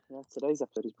Yeah, today's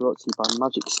episode is brought to you by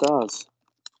Magic Stars,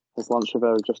 as Lance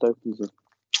Rivera just opens them.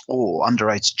 Oh,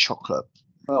 underrated chocolate.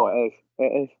 Oh, it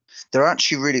is. They're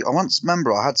actually really. I once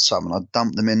remember I had some and I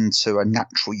dumped them into a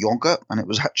natural yogurt, and it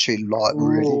was actually like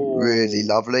really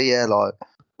lovely. Yeah, like.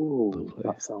 Ooh,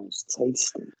 that sounds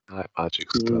tasty. I like Magic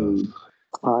Stars.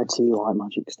 I do like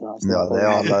Magic Stars. Yeah, they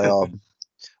are. They are.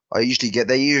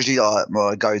 They're usually like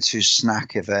my go-to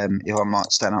snack if I'm like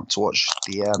staying up to watch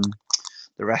the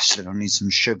wrestling. I need some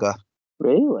sugar.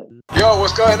 Really? Yo,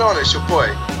 what's going on? It's your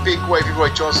boy, Big Wavy Roy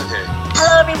Johnson here.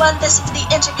 Hello everyone, this is the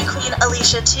interview queen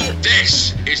Alicia too.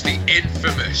 This is the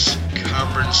infamous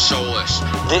Cameron Solis.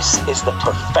 This is the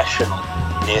professional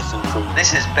Nathan Cruz.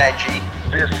 This is Veggie.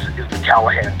 This is the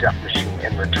Callahan Death Machine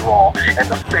in the draw, and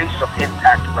the face of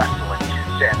Impact Wrestling,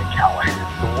 Sami Callihan.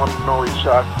 The one and only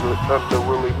chocolate Thunder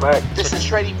Willie Mack. This is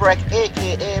Shreddy Breck,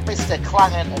 aka Mr.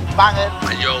 Clangin' and Bangin'.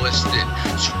 And you're listening to...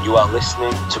 You are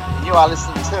listening to...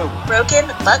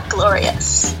 Broken but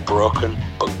Glorious. Broken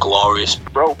but Glorious.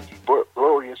 Broken but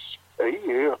Glorious.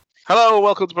 Yeah. Hello,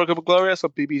 welcome to Broken but Glorious on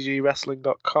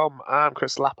bbgwrestling.com. I'm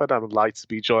Chris Lappard. I'm delighted to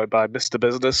be joined by Mr.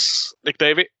 Business, Nick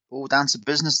Davey. All down to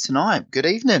business tonight. Good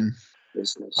evening.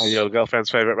 Business. And your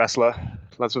girlfriend's favourite wrestler,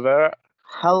 Lance Rivera.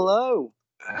 Hello.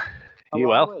 You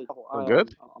well? I'm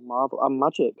good. I'm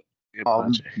Magic.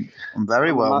 I'm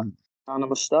very well. And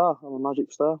I'm a star. I'm a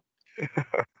Magic Star.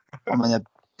 I'm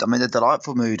in a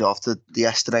delightful mood after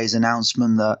yesterday's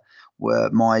announcement that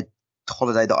my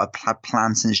holiday that I had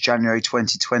planned since January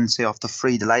 2020 after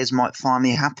 3 delays might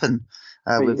finally happen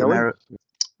with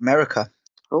America.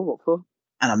 Oh, what for?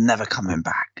 And I'm never coming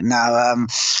back. Now,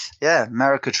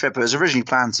 America trip. It was originally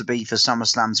planned to be for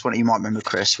SummerSlam 20. You might remember,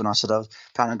 Chris, when I said I was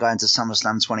planning on going to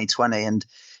SummerSlam 2020. And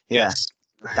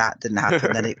that didn't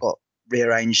happen. Then it got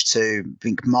rearranged to, I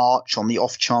think, March on the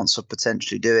off chance of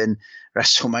potentially doing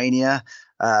WrestleMania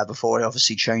before it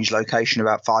obviously changed location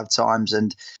about 5 times.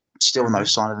 And still no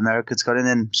sign of America to go in.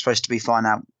 And supposed to be flying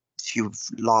out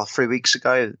 3 weeks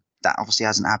ago. That obviously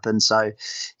hasn't happened. So,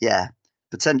 yeah.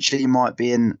 Potentially, you might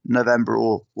be in November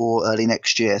or early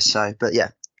next year. So, but yeah,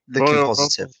 looking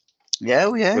positive.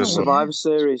 Yeah. Survivor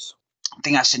Series. I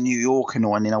think that's in New York,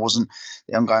 annoyingly.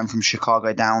 I'm going from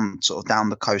Chicago down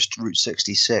the coast, Route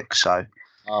 66. So,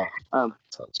 but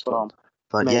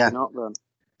maybe yeah, not then.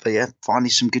 But yeah, finally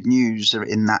some good news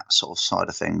in that sort of side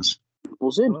of things.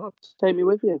 Buzzing. Take me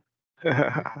with you.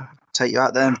 Take you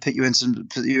out there and put you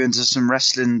into some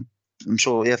wrestling. I'm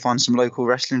sure. Yeah, find some local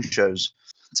wrestling shows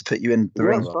to put you in the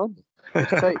ring.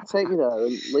 That's fine. take me there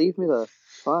and leave me there.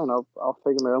 Fine, I'll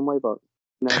figure my own way back.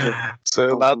 Never.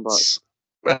 So that's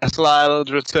Wrestle Island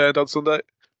returned on Sunday.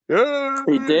 Yeah,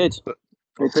 he did.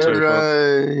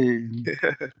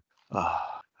 I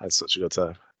had such a good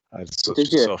time. I had such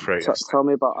did you? Tell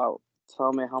me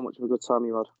how much of a good time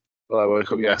you had. Well, I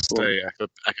woke up yesterday. I could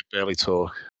barely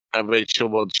talk. And Rachel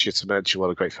wants you to mention what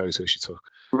a great photo she took.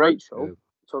 Rachel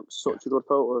took such a good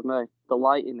photo of me. The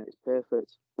lighting is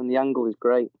perfect, and the angle is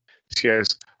great. She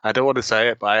goes, I don't want to say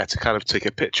it, but I had to kind of take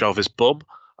a picture of his bum,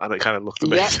 and it kind of looked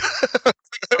amazing. Yeah.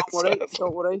 Don't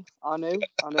worry. I knew.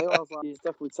 I was like, you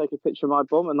definitely take a picture of my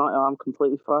bum, and I'm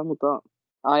completely fine with that.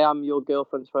 I am your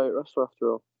girlfriend's favourite wrestler,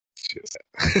 after all.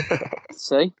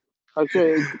 See?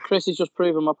 Chris is just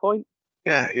proving my point.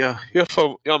 Yeah. Your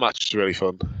match is really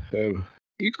fun. You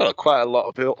got quite a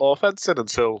lot of offense in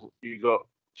until you got...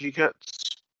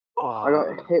 I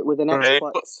got hit with an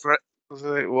X-Plex.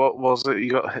 What was it?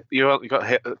 You got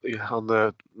hit on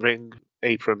the ring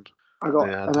apron. I got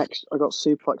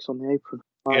suplex on the apron.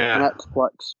 An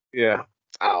X-Plex. Yeah.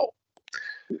 Ow.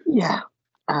 Yeah.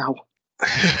 Ow.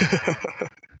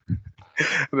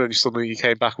 And then suddenly you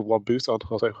came back with one boot on. I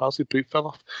was like, how's his boot fell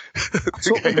off? His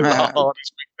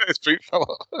boot fell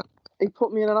off. He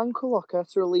put me in an ankle lock. I had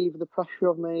to relieve the pressure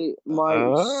of my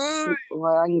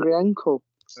angry ankle.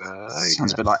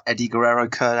 Sounds a bit like Eddie Guerrero,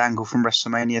 Kurt Angle from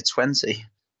WrestleMania 20.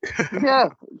 Yeah,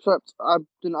 except I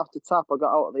didn't have to tap. I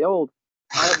got out of the old.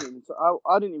 I didn't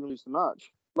even lose the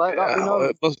match. Like that,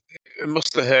 It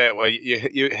must have hurt where you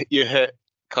hit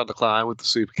Conor Klein with the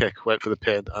super kick, went for the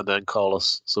pin, and then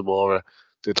Carlos Zamora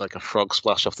did like a frog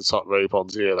splash off the top rope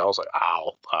onto you, and I was like,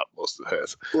 ow, that must have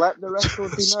hurt. Let the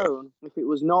record be known, if it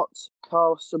was not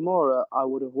Carlos Zamora, I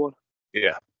would have won.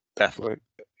 Yeah, definitely.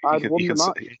 I'd won the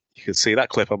match. You can see that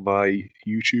clip on my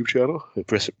YouTube channel,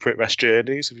 Brit Rest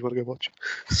Journeys, if you want to go watch.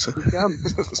 So. You can.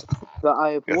 That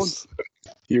I have won.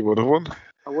 You would have won.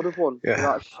 I would have won,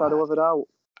 without a shadow of a doubt.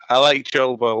 I like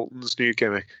Joel Bolton's new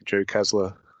gimmick, Joe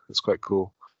Kessler. It's quite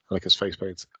cool. I like his face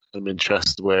paint. I'm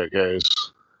interested where it goes.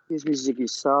 Gives me Ziggy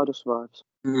Stardust vibes.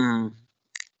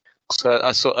 So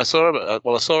I saw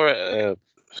it at a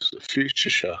Future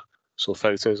Show. saw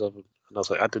photos of him, and I was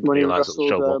like, I didn't When he realise it was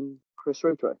Joe wrestled Bolton. Chris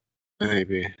Ridgway.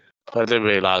 Maybe. But I didn't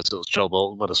realise it was Joe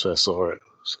Bolton when I first saw it.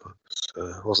 So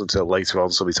it wasn't until later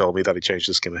on somebody told me that he changed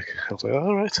his gimmick. I was like,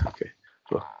 all right, okay.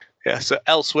 Well, yeah, so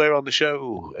elsewhere on the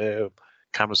show,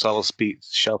 Cameron Solis beat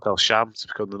Sheltel Sham to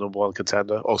become the number one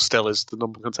contender, or still is the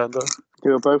number one contender. They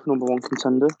were both number one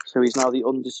contender, so he's now the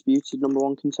undisputed number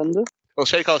one contender. Well,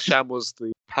 Sheltel Sham was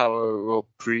the power-up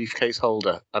briefcase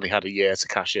holder, and he had a year to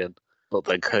cash in, but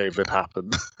then COVID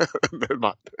happened,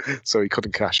 so he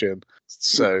couldn't cash in.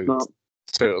 So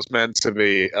it was meant to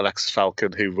be Alexis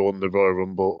Falcon who won the Royal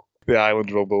Rumble, the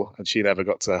Island Rumble, and she never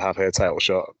got to have her title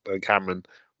shot. And Cameron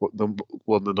won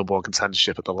the number one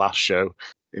contendership at the last show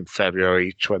in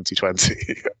February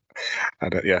 2020.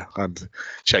 and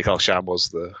Sheikh Sham was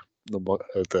the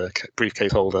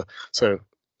briefcase holder. So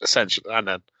essentially, and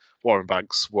then Warren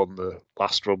Banks won the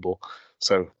last Rumble.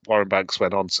 So Warren Banks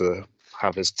went on to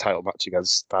have his title match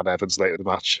against Dan Evans later in the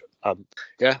match. And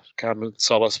Cameron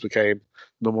Solis became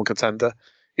number one contender.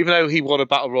 Even though he won a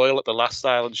Battle Royal at the last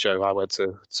Island show, I went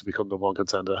to become number one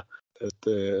contender at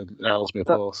the Ellesmere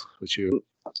Port, which you...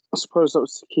 I suppose that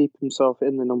was to keep himself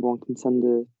in the number one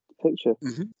contender picture.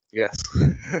 Mm-hmm. Yes.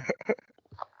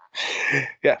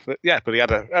 but he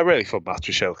had a really fun match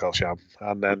with Sheltel Sham.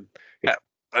 And then,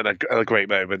 and a great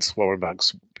moment, Warren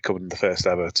Banks becoming the first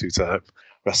ever two-time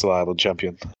Wrestle Island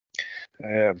champion.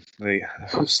 The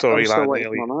storyline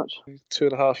nearly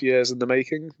 2.5 years in the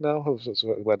making now.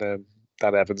 When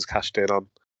Dan Evans cashed in on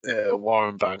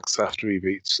Warren Banks after he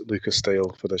beat Lucas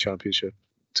Steele for the championship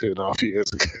 2.5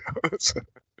 years ago.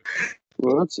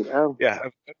 Yeah,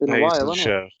 been a while,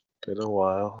 show. Been a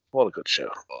while. What a good show.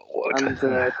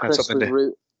 Chris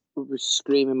was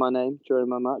screaming my name during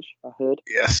my match, I heard.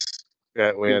 Yes.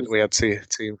 Yeah, we had Team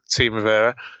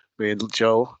Rivera, me and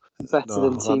Joel. Better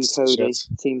than Team Cody,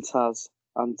 Team Taz,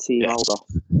 and Team Aldo.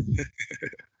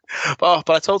 But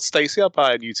I told Stacey I'd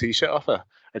buy a new T-shirt off her,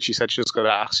 and she said she was going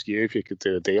to ask you if you could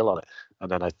do a deal on it. And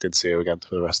then I didn't see her again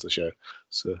for the rest of the show.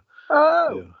 So.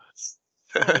 Oh.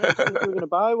 Yeah. I think we were going to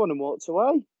buy one and walked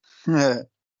away. Yeah.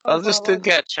 I just didn't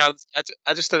get a chance.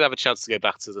 I just didn't have a chance to get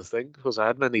back to the thing because I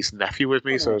had my niece and nephew with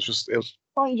me, so it was.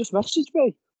 Why don't you just message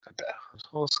me? I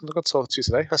was going to talk to you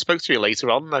today. I spoke to you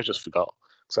later on, and I just forgot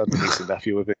because I had my niece and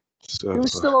nephew with me. So, it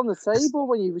was still on the table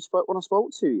when I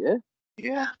spoke to you.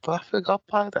 Yeah, but I forgot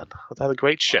by then. I had a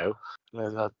great show.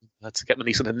 I had to get my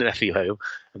niece and nephew home,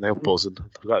 and they were buzzing.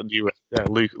 I've got a new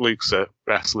Luke's a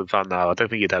wrestling fan now. I don't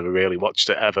think he'd ever really watched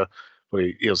it ever, but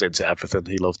he was into everything.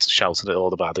 He loved shouting at all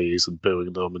the baddies and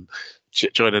booing them and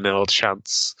joining in all the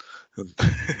chants. And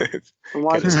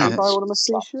why didn't you buy one of my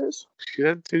t-shirts? You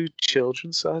don't do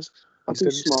children's size. I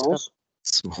do smalls.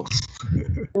 Smalls.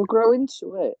 You'll grow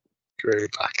into it. Grow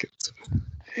back into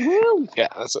it. Well. Yeah,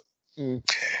 that's it.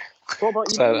 What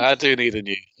about you? So I do need a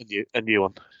new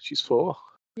one. She's 4.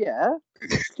 Yeah,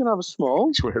 you can have a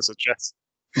small. She wears a dress.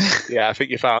 Yeah, I think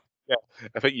you found. Yeah,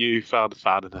 I think you found a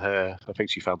fan in her. I think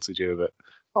she fancied you a bit.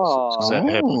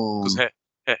 Oh. Because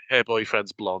her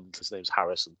boyfriend's blonde. His name's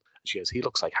Harrison. And she goes, he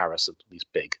looks like Harrison. He's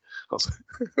big.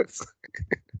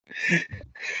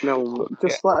 No,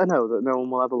 just let her know that no one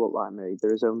will ever look like me.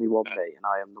 There is only one me, and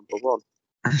I am number one.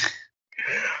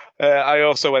 I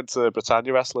also went to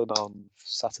Britannia Wrestling on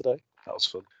Saturday. That was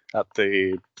fun. At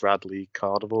the Bradley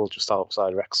Carnival, just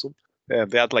outside Wrexham. Yeah,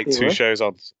 they had like 2 shows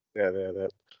on. Yeah, they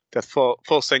had 4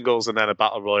 singles and then a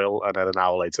battle royal, and then an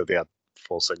hour later they had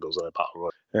 4 singles and a battle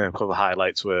royal. Yeah, a couple of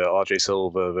highlights were RJ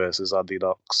Silver versus Andy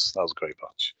Knox. That was a great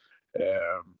match.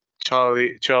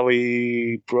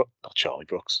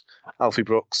 Alfie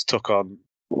Brooks took on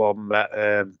one.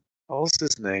 What was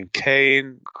his name?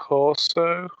 Kane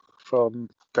Corso from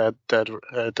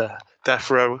Death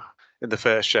Row in the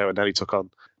first show, and then he took on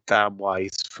Dan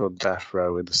White from Death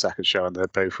Row in the second show, and they're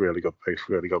both really good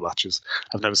matches.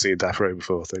 I've never seen Death Row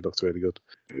before; they looked really good.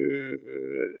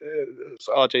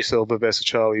 RJ Silver versus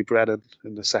Charlie Brennan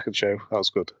in the second show. That was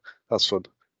good. That was fun.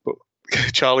 But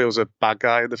Charlie was a bad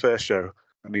guy in the first show,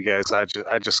 and he goes, "I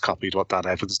just copied what Dan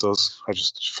Evans does. I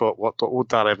just thought, what would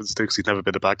Dan Evans do? Because he'd never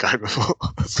been a bad guy before."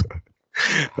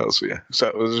 That was So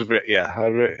it was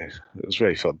it was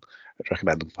really fun. I'd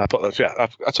recommend them. I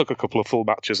took a couple of full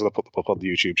matches and I put them up on the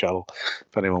YouTube channel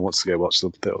if anyone wants to go watch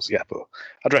them. But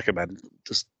I'd recommend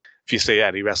just if you see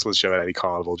any wrestling show at any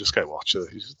carnival, just go watch it.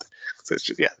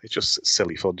 It's just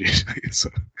silly fun usually. So,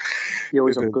 you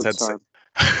always have a good time.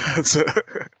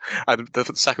 And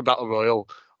the second battle royal,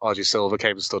 RJ Silver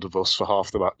came and stood with us for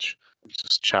half the match,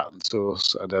 just chatting to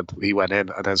us, and then he went in,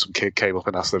 and then some kid came up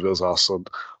and asked if it was our son.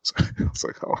 I was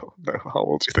like, "Oh no, how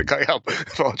old do you think I am?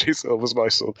 If RJ Silver's my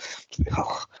son."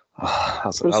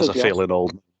 That was a feeling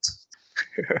old.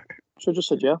 Should have just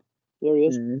said yeah. Here he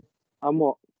is. And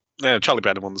what? Yeah, Charlie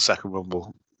Brennan won the second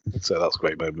Rumble. So that's a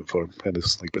great moment for him in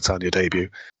his Britannia debut.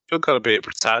 You're going to be at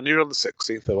Britannia on the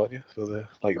 16th, though, aren't you? For the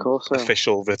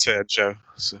official return show.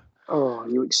 So. Oh, are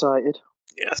you excited?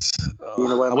 Yes.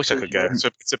 I wish I could go. It's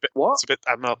a bit. What?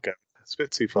 I'm not going. It's a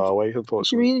bit too far away, unfortunately. What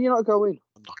do you mean you're not going?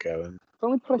 I'm not going.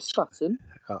 Only Prestatyn.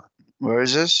 Where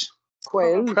is this?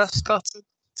 Wales. Prestatyn.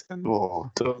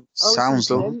 Sounds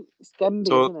good. It's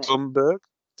Denby, isn't it? Dunberg.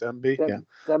 Denby, yeah.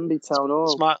 Denby Town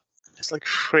Hall. It's like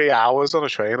 3 hours on a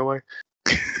train away.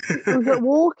 We'll get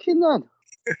walking then.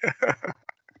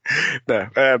 No.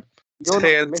 You're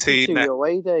TNT not your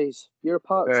away days. You're a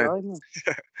part-timer.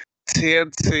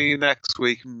 TNT next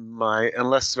week might,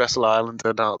 unless Wrestle Island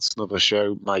announce another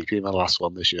show, might be my last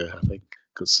one this year, I think,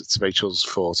 because it's Rachel's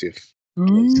 40th.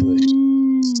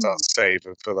 Start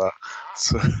saving for that.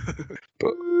 So,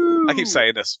 but I keep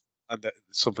saying this, and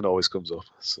something always comes up.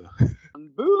 So.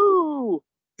 And boo!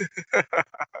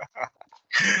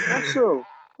 Also,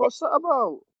 what's that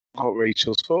about? Oh,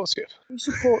 Rachel's 40th. We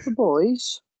support the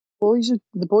boys.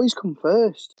 The boys come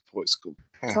first. Boys come.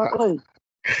 Exactly.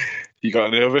 You got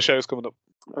any other shows coming up?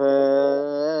 We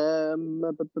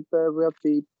have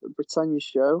the Britannia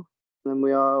show, and then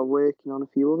we are working on a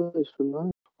few others from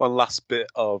there. One last bit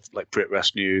of Brit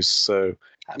Rest news. So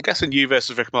I'm guessing you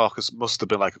versus Rick Marcus must have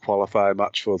been like a qualifying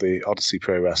match for the Odyssey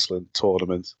Pro Wrestling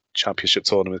tournament, championship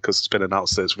tournament, because it's been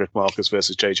announced that it's Rick Marcus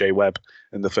versus JJ Webb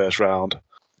in the first round.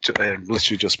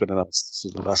 Literally just been announced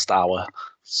in the last hour.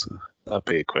 So that'd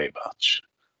be a great match.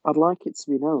 I'd like it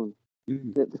to be known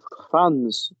that the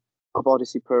fans of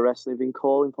Odyssey Pro Wrestling have been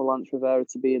calling for Lance Rivera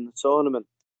to be in the tournament.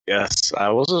 Yes, I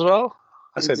was as well.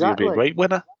 I said you'd be a great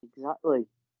winner. Exactly.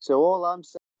 So all I'm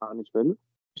saying, management,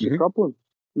 is a problem.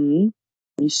 Are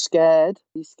you scared?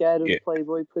 Are you scared of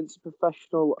Playboy Prince of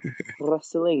Professional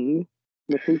Wrestling,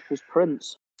 the People's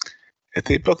Prince? If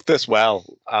they booked this well,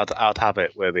 I'd have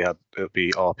it where it would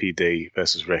be RPD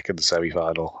versus Rick in the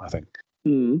semi-final, I think.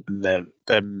 And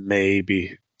then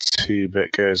maybe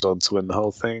 2-Bit goes on to win the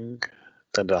whole thing.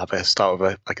 Then they'll have a start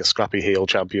with a scrappy heel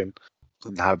champion,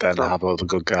 and then have all the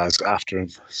good guys after him.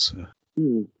 So.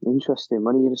 Interesting.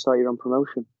 When are you going to start your own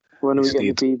promotion? When are we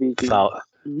getting the BBG?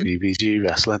 BBG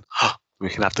Wrestling. We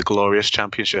can have the Glorious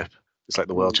Championship. It's like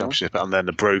the World Championship, and then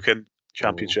the Broken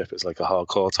Championship is like a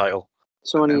hardcore title.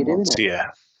 So when are you doing it?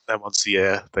 Then once a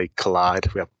year they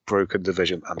collide. We have Broken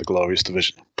Division and the Glorious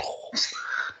Division.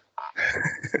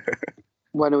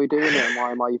 When are we doing it, and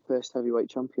why am I your first heavyweight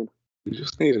champion? We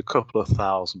just need a couple of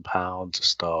 £1,000 to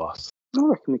start. I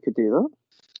reckon we could do that.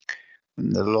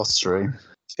 The lottery.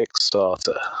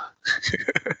 Kickstarter.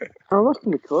 I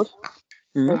reckon we could.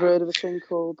 Ever heard of a thing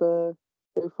called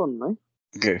GoFundMe?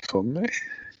 GoFundMe?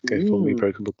 GoFundMe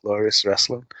Broken but Glorious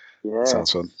Wrestling? Yeah.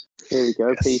 Sounds fun. Here we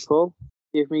go, people.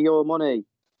 Give me your money.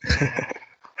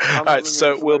 All right,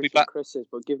 so we'll be back. Chris's,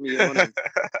 but give me your money.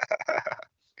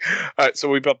 All right, so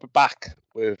we'll be back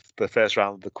with the first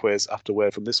round of the quiz after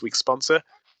word from this week's sponsor,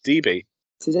 DB.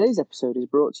 Today's episode is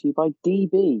brought to you by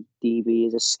DB. DB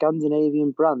is a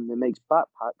Scandinavian brand that makes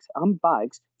backpacks and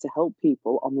bags to help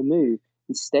people on the move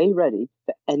and stay ready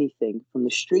for anything from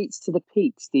the streets to the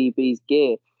peaks. DB's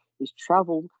gear is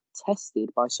travel tested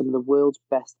by some of the world's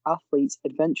best athletes,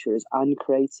 adventurers, and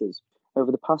creators.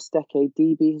 Over the past decade,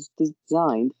 DB has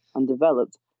designed and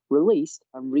developed, released,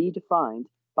 and redefined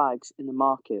bags in the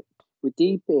market. With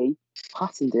DB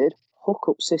patented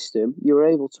hookup system, you're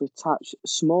able to attach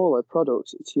smaller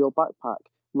products to your backpack,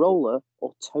 roller,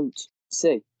 or tote.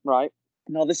 See, right?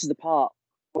 Now, this is the part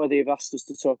where they've asked us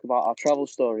to talk about our travel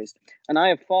stories. And I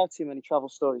have far too many travel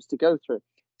stories to go through.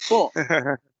 But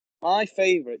my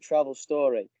favourite travel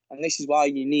story, and this is why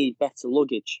you need better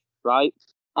luggage, right?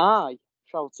 I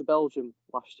travelled to Belgium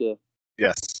last year.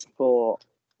 Yes. For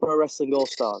Pro Wrestling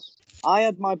All-Stars. I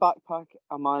had my backpack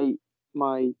and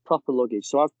my proper luggage.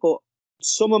 So I've put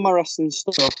some of my wrestling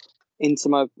stuff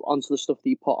onto the stuff that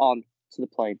you put on to the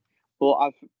plane. But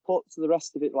I've put the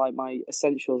rest of it, like my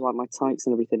essentials, like my tights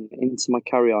and everything, into my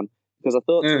carry-on. Because I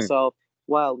thought to myself,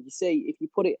 well, you see, if you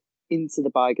put it into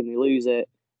the bag and they lose it,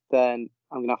 then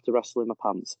I'm going to have to wrestle in my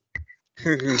pants.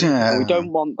 And we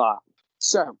don't want that.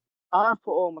 So I've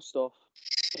put all my stuff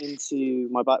into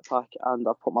my backpack, and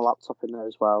I've put my laptop in there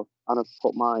as well. And I've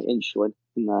put my insulin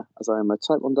in there, as I am a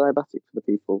type 1 diabetic for the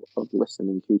people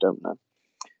listening who don't know.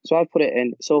 So I've put it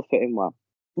in. It's all fitting well.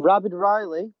 Rabid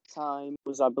Riley time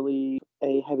was, I believe,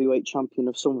 a heavyweight champion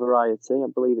of some variety. I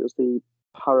believe it was the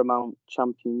Paramount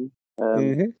champion.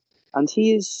 And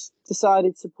he has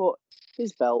decided to put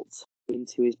his belt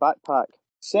into his backpack.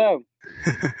 So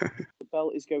the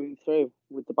belt is going through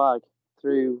with the bag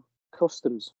through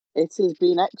customs. It has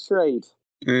been x-rayed.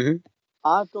 Mm-hmm.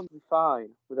 I've gone to be fine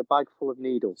with a bag full of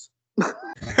needles.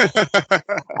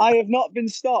 I have not been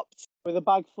stopped with a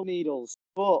bag full of needles,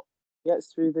 but he gets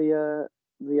through the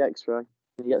X-ray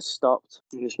and he gets stopped.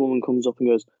 And this woman comes up and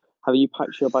goes, "Have you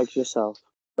packed your bags yourself?"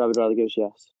 Rabbit Riley goes,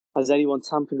 "Yes." "Has anyone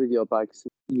tampered with your bags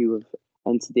since you have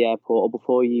entered the airport or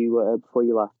before you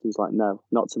left?" He's like, "No,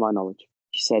 not to my knowledge."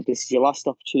 She said, "This is your last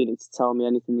opportunity to tell me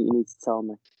anything that you need to tell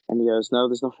me." And he goes, "No,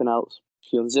 there's nothing else."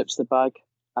 She unzips the bag,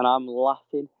 and I'm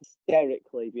laughing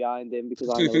hysterically behind him because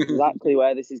I know exactly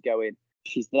where this is going.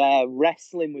 She's there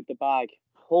wrestling with the bag,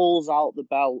 pulls out the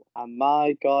belt, and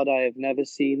my God, I have never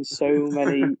seen so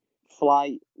many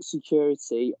flight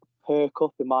security perk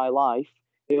up in my life.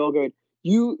 They're all going,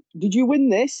 did you win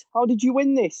this? How did you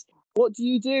win this? What do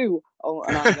you do?" Oh,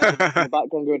 and I'm there in the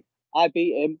background going, I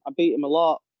beat him a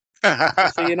lot.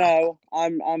 So you know,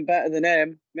 I'm better than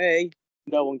him. Me.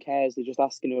 No one cares. They're just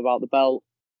asking him about the belt,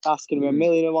 asking him a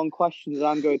million and one questions, and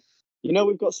I'm going, you know,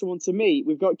 we've got someone to meet.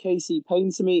 We've got Casey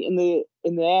Payne to meet in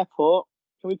the airport.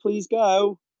 Can we please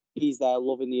go? He's there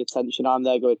loving the attention. I'm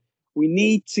there going, we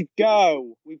need to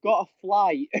go. We've got a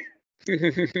flight.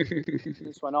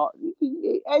 This went on.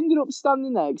 He ended up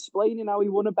standing there explaining how he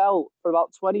won a belt for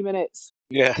about 20 minutes.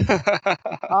 Yeah.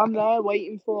 I'm there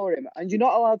waiting for him. And you're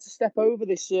not allowed to step over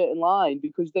this certain line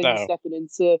because then you're stepping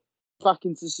back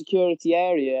into the security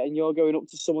area and you're going up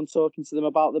to someone talking to them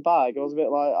about the bag. I was a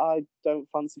bit like, I don't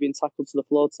fancy being tackled to the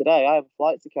floor today. I have a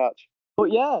flight to catch.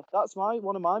 But yeah, that's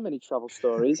one of my many travel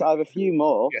stories. I have a few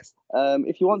more. Yes.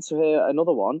 If you want to hear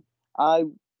another one,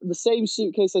 the same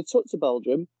suitcase I took to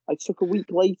Belgium, I took a week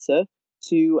later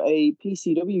to a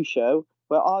PCW show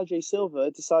where RJ Silver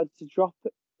decided to drop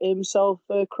himself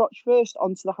crotch first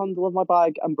onto the handle of my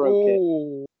bag and broke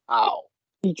it. Ow.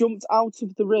 He jumped out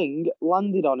of the ring,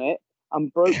 landed on it,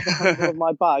 and broke the handle of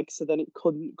my bag so then it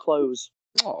couldn't close.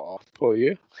 Oh, poor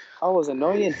you. I was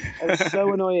annoying. I was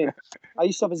so annoying. I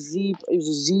used to have it was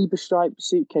a zebra striped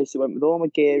suitcase. It went with all my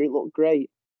gear. It looked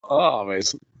great. Oh,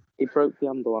 amazing. He broke the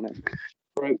handle on it.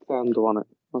 I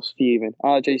was fuming.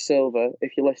 RJ Silver,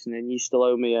 if you're listening, you still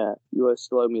owe me a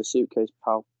suitcase,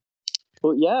 pal.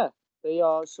 But yeah, they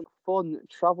are some fun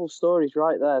travel stories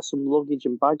right there, some luggage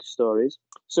and bag stories.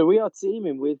 So we are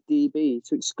teaming with DB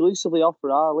to exclusively offer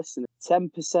our listeners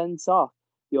 10% off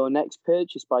your next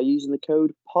purchase by using the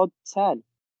code POD10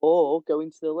 or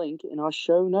going to the link in our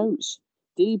show notes.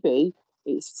 DB,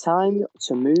 it's time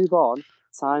to move on,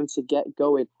 time to get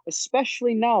going,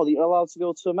 especially now that you're allowed to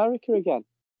go to America again.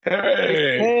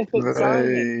 Hey. It's perfect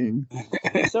timing.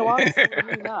 So I'm telling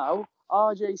you now,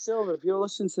 RJ Silver, if you're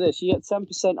listening to this, you get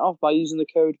 10% off by using the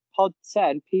code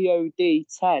POD10,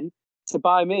 POD10, to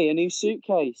buy me a new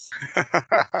suitcase.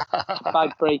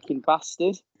 Bag breaking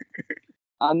bastard.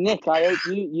 And Nick, I hope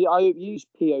you use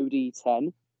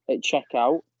POD10 at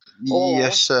checkout. Or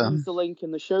yes, sir. Use the link in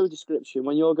the show description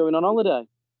when you're going on holiday.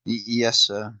 Yes,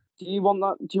 sir. Do you want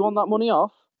that money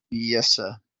off? Yes,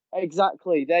 sir.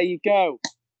 Exactly. There you go.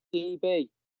 DB.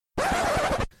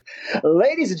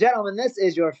 Ladies and gentlemen, this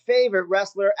is your favorite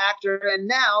wrestler, actor, and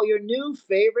now your new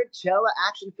favorite Cella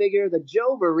action figure, the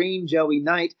Joe Vereen Joey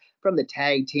Knight from the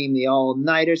tag team The All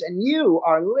Nighters, and you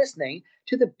are listening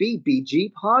to the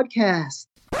BBG podcast.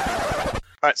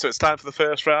 Right, so it's time for the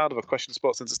first round of a question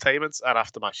sports entertainment, and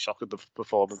after my shock of the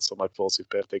performance on my 40th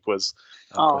birthday quiz.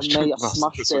 Oh, mate, I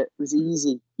smashed it. It was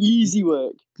easy. Easy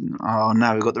work. Oh,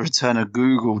 now we've got the return of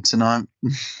Google tonight.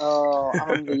 Oh,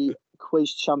 I'm the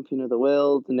quiz champion of the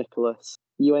world, Nicholas.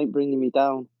 You ain't bringing me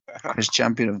down. Quiz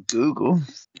champion of Google.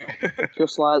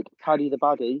 Just like Paddy the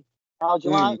Baddy. How'd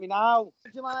you like me now?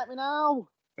 All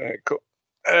right, cool.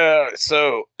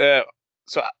 So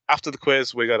after the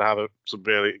quiz, we're going to have some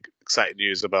really exciting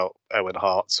news about Owen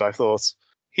Hart. So I thought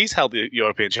he's held the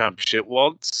European Championship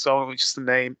once. So just to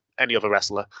name any other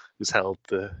wrestler who's held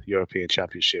the European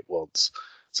Championship once.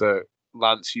 So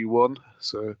Lance, you won.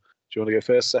 So do you want to go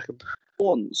first, second?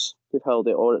 Once we've held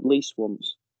it, or at least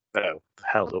once. No,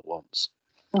 held it once.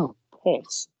 Oh,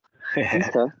 piss. Okay,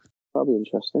 that'll be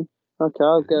interesting. Okay,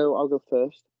 I'll go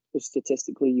first. Because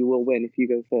statistically, you will win if you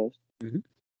go first. Mm-hmm.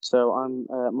 So I'm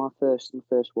my first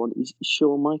one is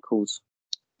Shawn Michaels.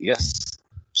 Yes.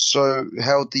 So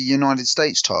held the United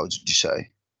States title, did you say?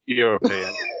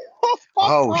 European.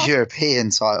 Oh,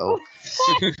 European title.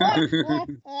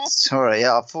 Sorry,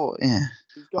 yeah, I thought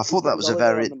that was a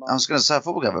very. I was going to say I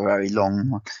thought we'd have a very long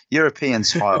one. European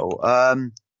title.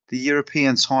 The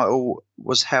European title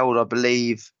was held, I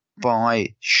believe,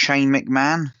 by Shane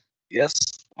McMahon. Yes.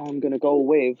 I'm going to go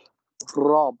with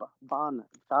Rob Van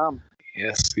Dam.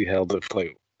 Yes, he held it for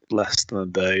like less than a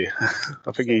day.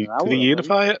 I think did he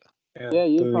unify it? Yeah,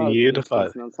 unify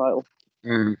it. Title.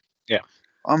 Yeah.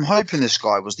 I'm hoping this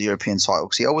guy was the European title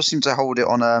because he always seemed to hold it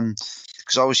on.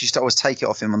 Because I always used to take it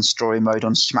off him on story mode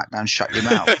on SmackDown. Shut your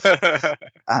mouth.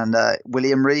 And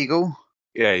William Regal.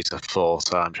 Yeah, he's a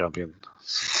 4-time champion.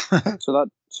 So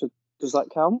does that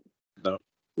count? No.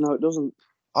 No, it doesn't.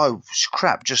 Oh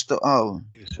crap! Just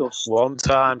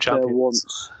 1-time champion.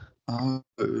 Once. Oh.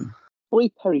 I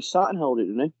believe Perry Saturn held it,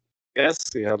 didn't he?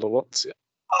 Yes, he held it once. Yeah.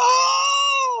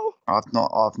 Oh! I've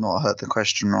not heard the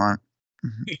question right.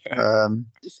 Yeah.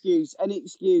 Any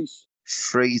excuse.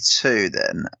 3-2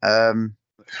 then. 3-1.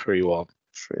 3-1.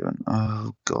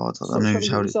 Oh God, I don't know who's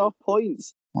held it.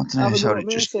 Points. I don't know who's held it.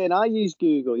 Just saying, I use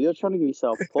Google. You're trying to give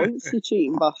yourself points, you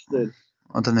cheating bastard.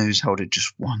 I don't know who's held it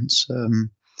just once.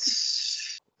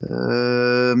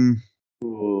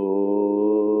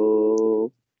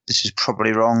 This is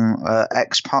probably wrong.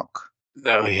 X-Pac.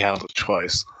 No, he held it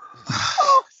twice.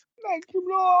 Make him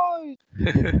rise.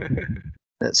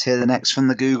 Let's hear the next from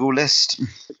the Google list.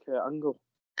 Kurt Angle.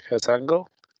 Kurt Angle?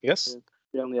 Yes.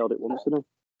 He only held it once, didn't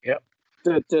he? Yep.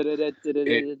 He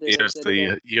was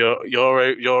the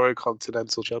Euro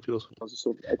Continental Champion.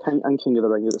 And King of the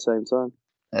Ring at the same time.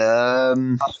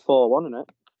 That's 4-1, isn't it?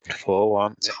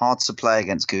 4-1. It's hard to play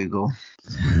against Google.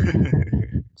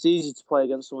 It's easy to play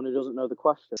against someone who doesn't know the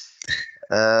question.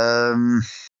 I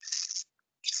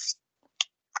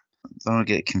don't want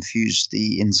to get confused.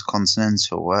 The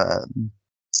Intercontinental.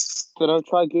 But I'll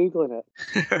try Googling it.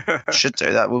 Should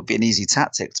do. That would be an easy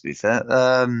tactic, to be fair.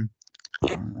 I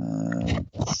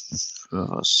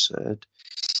said.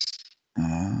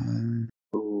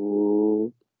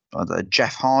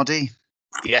 Jeff Hardy.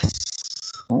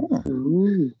 Yes.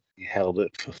 Ooh. He held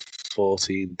it for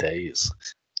 14 days.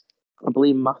 I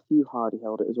believe Matthew Hardy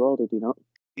held it as well, did he not?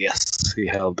 Yes, he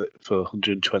held it for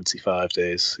 125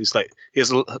 days. He's the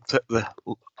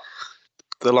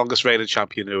longest reigning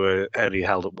champion who only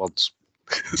held it once.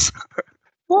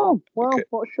 Oh, wow, okay.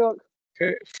 What a shock.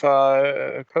 Okay,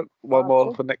 one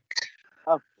more for Nick.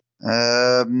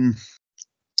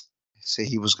 See,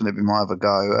 he was going to be my other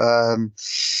go.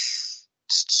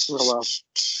 Well,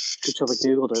 good job I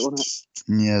Googled it, wasn't it?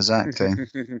 Yeah, exactly.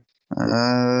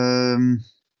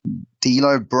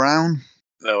 D'Lo Brown?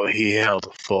 No, he held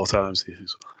it 4 times.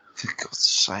 For God's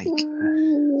sake.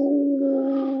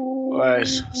 Right,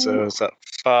 so is that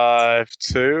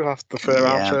 5-2 after the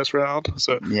first round?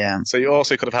 So you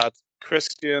also could have had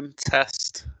Christian,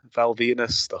 Test, Val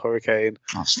Venus, the Hurricane.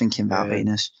 I was thinking Val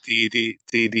Venus.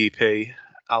 DDP,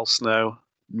 Al Snow,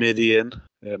 Midian,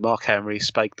 Mark Henry,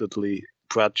 Spike Dudley,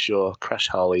 Bradshaw, Crash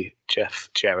Holly, Jeff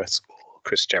Jarrett, or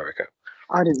Chris Jericho.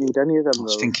 I didn't need any of them. I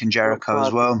was thinking Jericho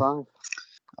as well.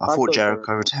 I thought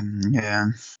Jericho would. Yeah.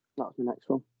 That was the next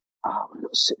one. Oh, we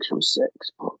got 6 from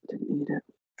 6, but didn't need it.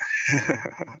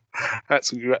 Right,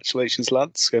 so congratulations,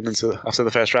 Lance. Going into after the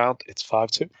first round, it's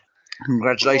 5-2.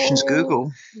 Congratulations,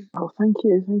 Google. Oh, thank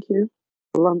you.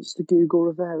 Lance the Google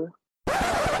Rivera.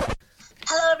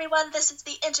 Hello, everyone. This is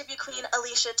the interview queen,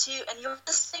 Alicia 2, and you're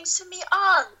listening to me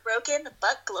on Broken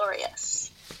But Glorious.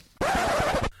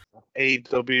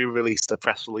 AEW released a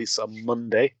press release on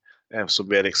Monday. Some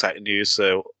really exciting news.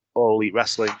 So, All Elite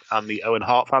Wrestling and the Owen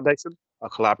Hart Foundation are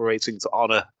collaborating to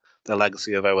honour the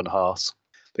legacy of Owen Hart.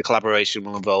 The collaboration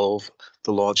will involve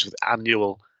the launch of the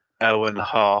annual Owen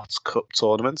Hart Cup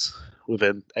tournament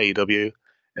within AEW.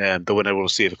 The winner will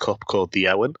receive a cup called the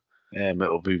Owen. It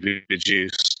will be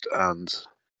reduced and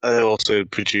also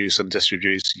produce and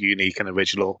distribute unique and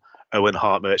original Owen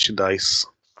Hart merchandise.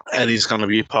 And he's going to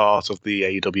be part of the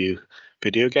AEW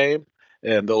video game.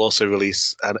 They'll also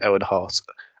release an Owen Hart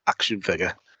action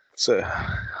figure. So,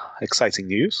 exciting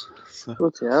news.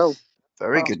 Good hell.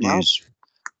 Very good news.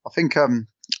 I think,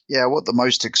 what the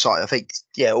most exciting, I think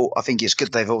it's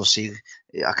good. They've obviously,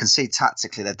 I can see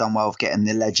tactically they've done well of getting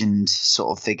the legend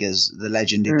sort of figures, the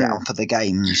legendary down for the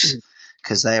games.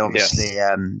 Because they obviously,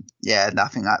 I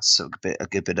think that's a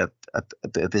good bit of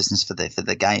business for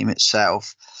the game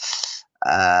itself.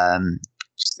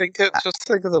 Just think of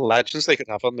the legends they could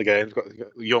have on the game. You've got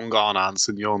young Arn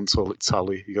Hansen, young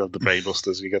Tully, you got the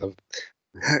Brainbusters, you got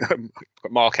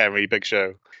Mark Henry, Big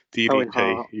Show,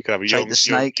 DDP. You could have Jake the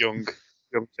Snake. Young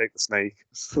Jake the Snake.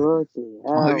 I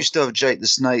hope you still have Jake the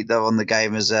Snake though on the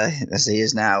game as he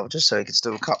is now, just so he can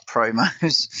still cut promos.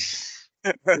 He's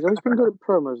always been good at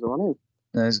promos, though, hasn't he?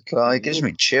 This guy gives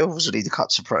me chills when he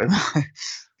cuts a promo.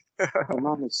 Oh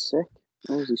man, he's sick.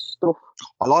 All his stuff.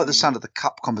 I like the sound of the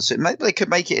cup competition. Maybe they could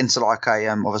make it into like a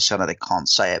obviously I know they can't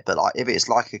say it, but like if it's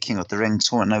like a King of the Ring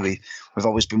tournament, I know we've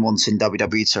always been wanting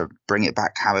WWE to bring it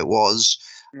back how it was.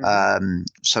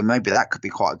 So maybe that could be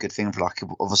quite a good thing for like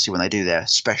obviously when they do their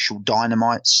special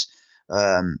Dynamites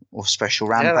or special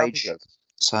Rampage.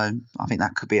 So I think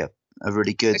that could be a are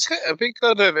really good. It could have been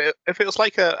good if it was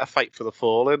like a fight for the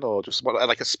fallen, or just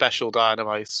like a special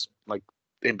Dynamite, like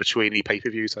in between the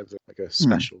pay-per-view type thing, like a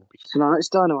special. Tonight's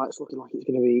Dynamite's looking like it's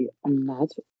going to be mad.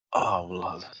 Oh,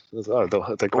 Lord.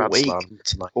 The Grand Slam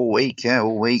tonight. All week.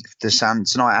 The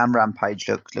tonight and Rampage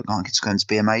look like it's going to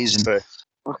be amazing. So,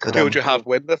 who would you have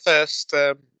win the first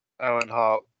Owen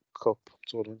Hart Cup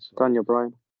tournament? Daniel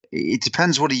Bryan. It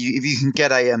depends if you can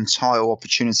get a title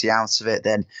opportunity out of it,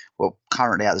 then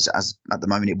currently as at the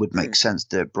moment it would make sense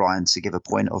to Bryan to give a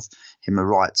point of him a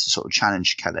right to sort of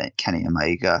challenge Kenny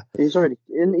Omega. Isn't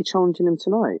he challenging him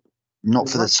tonight? Not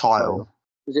for the title.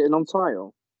 Is it a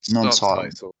non-title?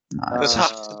 Non-title. No. There's have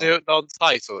to do it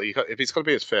non-title. If it's going to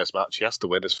be his first match, he has to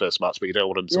win his first match, but you don't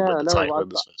want him to win the title in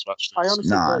his first match. I honestly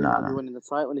thought he'd be winning the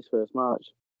title in his first match.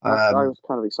 I was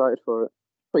kind of excited for it.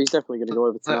 But he's definitely going to go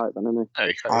over tonight, then, isn't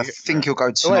he? I think he'll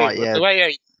go tonight, The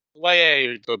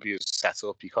way AEW is set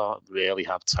up, you can't really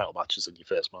have title matches in your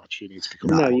first match. You need to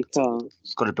become. No, you can't.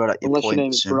 You've got to build up your unless points. Your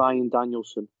name is Bryan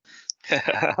Danielson.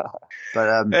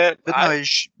 but no, it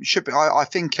should be. I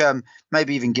think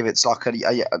maybe even give it like as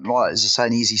I say,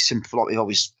 an easy, simple. Like we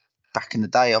always back in the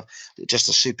day of just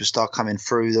a superstar coming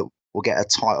through that will get a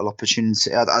title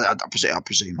opportunity. I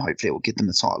presume hopefully it will give them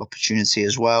a title opportunity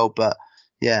as well. But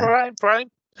yeah, Brian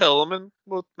Pillman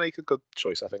would make a good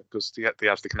choice, I think, because they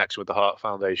have the connection with the Hart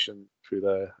Foundation through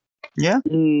there. Yeah.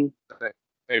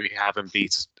 Maybe have him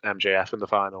beat MJF in the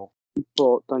final.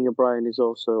 But Daniel Bryan is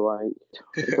also like,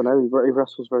 I don't know, he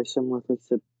wrestles very similarly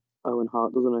to Owen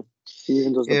Hart, doesn't he? He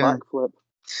even does the backflip.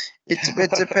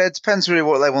 It depends really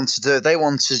what they want to do. They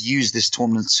want to use this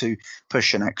tournament to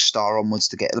push an next star onwards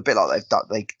to get a bit like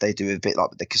they do a bit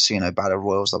like with the Casino Battle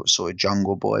Royals that was sort of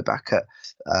Jungle Boy back at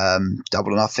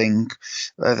Double or Nothing.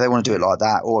 If they want to do it like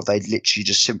that, or if they literally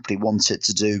just simply want it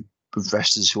to do with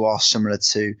wrestlers who are similar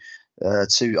to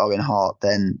Owen Hart,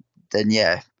 then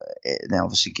they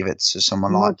obviously give it to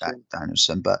someone like that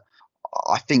Danielson. But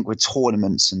I think with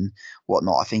tournaments and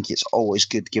whatnot, I think it's always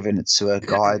good giving it to a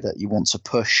guy that you want to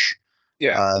push in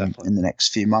the next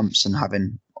few months and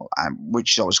having,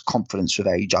 which I was confident with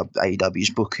AEW's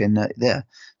booking that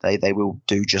they will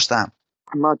do just that.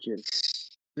 Imagine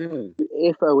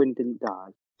if Owen didn't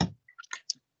die,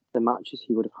 the matches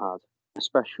he would have had,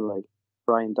 especially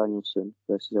Bryan Danielson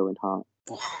versus Owen Hart.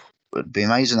 Would be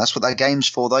amazing. That's what that game's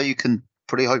for, though. You can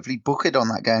pretty hopefully book it on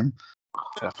that game.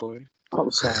 Definitely. That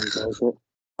was sad, does it?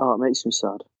 Oh, it makes me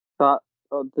sad. That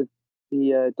the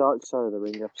Dark Side of the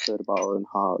Ring episode about Owen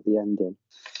Hart, the ending.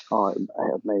 Oh, it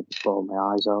made me bawl my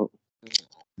eyes out.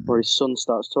 Where his son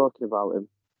starts talking about him,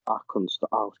 I couldn't stop.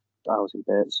 I was in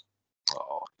bits.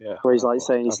 Oh yeah. Where he's like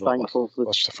saying he's thankful for.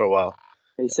 Watched it for a while.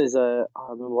 He says, I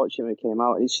remember watching it when it came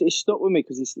out. It stuck with me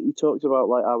because he talked about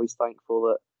like how he's thankful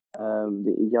that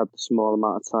he had the small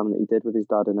amount of time that he did with his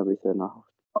dad and everything.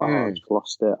 I just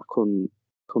lost it. I couldn't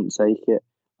take it.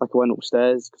 Like I went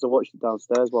upstairs because I watched it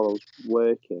downstairs while I was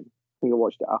working. I think I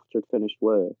watched it after I'd finished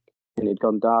work and it'd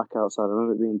gone dark outside. I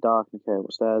remember it being dark and I came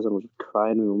upstairs and I was just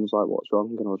crying. My mum was like, "What's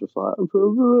wrong?" And I was just like,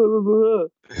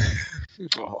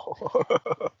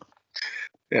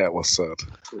 yeah, it was sad.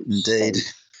 Indeed.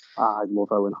 I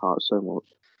love Owen Hart so much.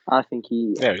 I think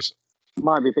he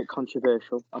might be a bit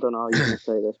controversial. I don't know how you're going to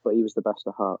say this, but he was the best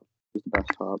of Hart. He was the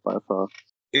best Hart by far.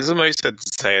 He's the most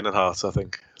entertaining Hart, I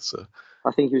think. So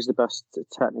I think he was the best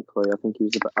technically. I think he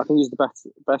was the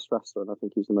best wrestler, and I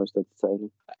think he was the most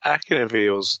entertaining. I reckon if he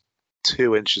was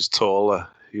 2 inches taller,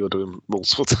 he would have been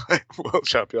multiple time world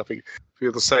champion. I think if he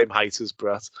was the same height as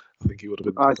Brett, I think he would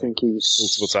have been. I think he was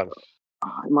multiple time.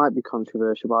 It might be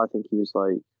controversial, but I think he was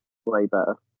like way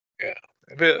better. Yeah,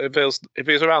 if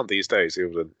he was around these days, he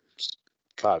would have been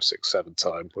 5, 6, 7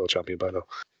 time world champion by now.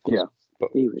 Yeah, but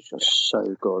he was just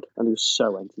so good, and he was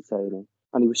so entertaining,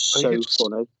 and he was so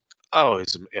funny. Oh,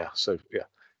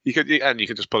 you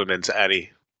could just put him into any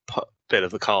bit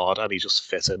of the card, and he just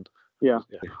fit in. Yeah.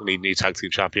 We need new tag team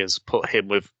champions. Put him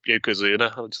with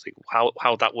Yokozuna. I just think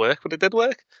how'd that work? But it did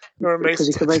work. Because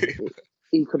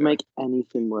he could make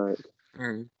anything work.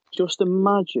 Just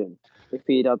imagine if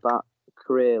he'd had that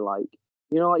career like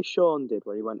Sean did,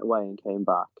 where he went away and came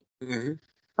back.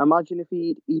 Imagine if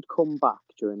he'd come back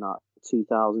during that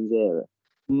 2000s era.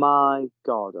 My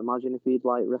God, imagine if he'd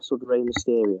wrestled Rey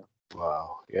Mysterio.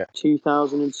 Wow, yeah.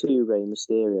 2002 Rey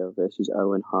Mysterio versus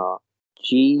Owen Hart.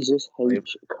 Jesus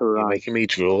H. Christ. You're making me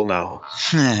drool now.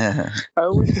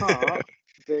 Owen Hart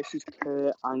versus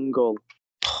Kurt Angle.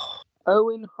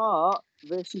 Owen Hart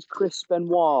versus Chris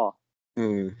Benoit.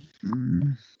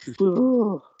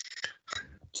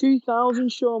 2000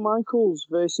 Shawn Michaels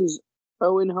versus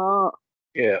Owen Hart.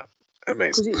 Yeah,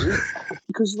 amazing.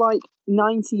 Because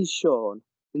 90s Shawn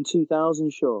and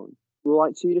 2000 Shawn were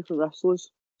like two different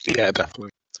wrestlers. Yeah,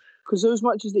 definitely. Because those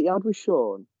matches that he had with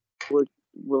Shawn were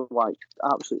like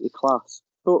absolutely class.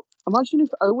 But imagine if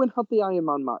Owen had the Iron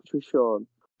Man match with Shawn.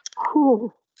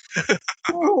 Oh,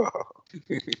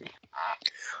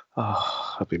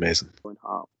 that'd be amazing.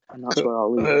 And that's where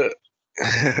I'll leave it.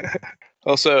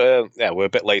 Also, we're a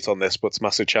bit late on this, but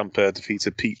Tommaso Ciampa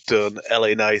defeated Pete Dunne,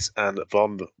 LA Knight, and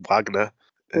Von Wagner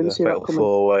in a fatal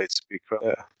 4-way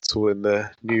to win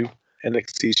the new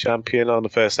NXT champion on the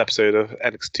first episode of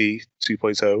NXT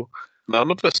 2.0.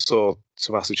 None of us saw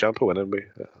Tommaso Ciampa win, didn't we?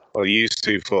 Well, you used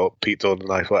to for Pete Dunne,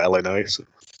 and I for LA Knight.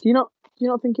 Do you not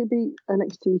think it'd be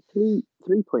NXT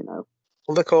 3.0? Well,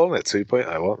 they're calling it 2.0,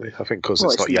 aren't they? I think because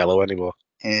it's not yellow anymore.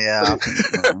 Yeah.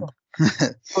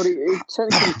 But it's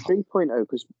technically 3.0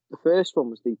 because the first one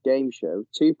was the game show.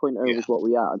 2.0 was what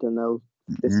we had, and now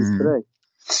this is today.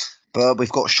 But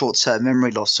we've got short-term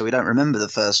memory loss, so we don't remember the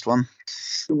first one.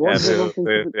 The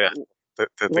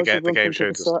game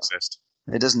show doesn't exist.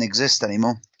 It doesn't exist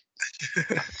anymore.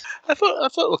 I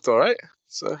thought it looked all right.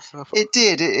 It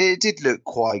did. It did look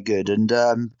quite good, and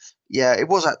it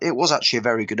was actually a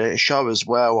very good show as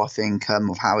well. I think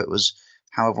of how it was.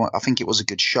 However, I think it was a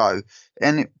good show,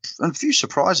 and a few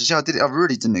surprises. Yeah, I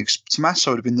really didn't.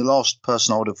 Tommaso would have been the last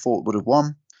person I would have thought would have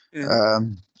won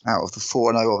out of the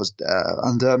 4. I was,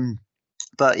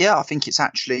 but yeah, I think it's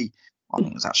actually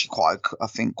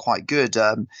quite good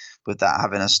with that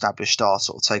having an established star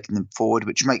sort of taking them forward,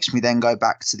 which makes me then go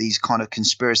back to these kind of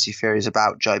conspiracy theories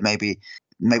about Joe. Maybe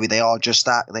they are just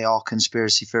that. They are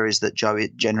conspiracy theories that Joe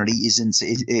generally isn't.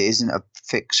 It isn't a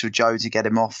fix for Joe to get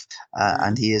him off,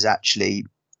 and he is actually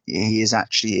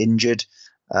injured.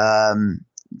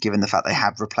 Given the fact they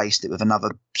have replaced it with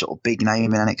another sort of big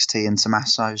name in NXT and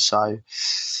Tommaso, so.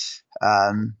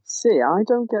 I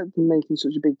don't get them making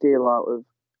such a big deal out of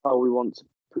we want to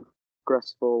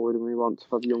progress forward and we want to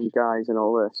have young guys and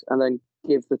all this, and then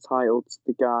give the title to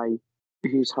the guy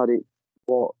who's had it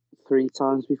 3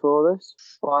 times before this,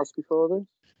 twice before this.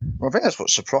 Well, I think that's what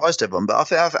surprised everyone, but I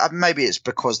think maybe it's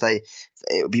because it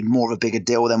would be more of a bigger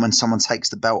deal than when someone takes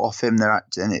the belt off him.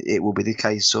 And it will be the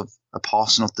case of a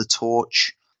passing of the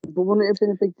torch. But wouldn't it have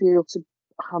been a big deal to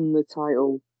hand the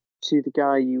title to the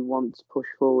guy you want to push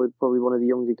forward? Probably one of the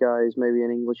younger guys, maybe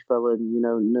an English fella,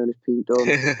 known as Pete Dunne.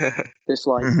 This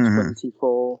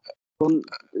 24. I'm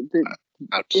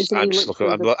just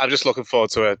looking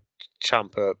forward to a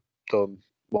Ciampa Dunne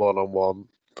 1-on-1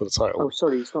 for the title. Oh,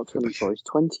 sorry, he's not 24. He's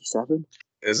 27.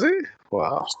 Is he?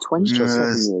 Wow. He's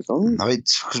 27 years old. I mean,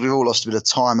 because we've all lost a bit of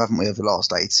time, haven't we, over the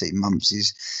last 18 months?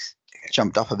 He's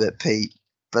jumped up a bit, Pete.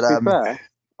 But to be fair,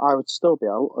 I would still be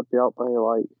out. I'd be out by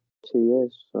 2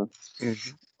 years. So.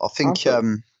 I think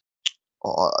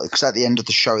because at the end of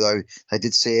the show, though, they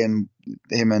did see him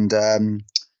and I've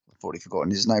already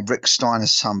forgotten his name, Rick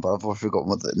Steiner's son, but I've already forgotten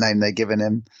what the name they're giving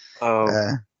him.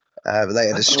 But they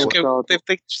had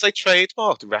they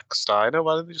trademarked Rex Steiner.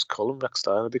 Why didn't they just call him Rex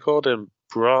Steiner? They called him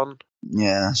Bron.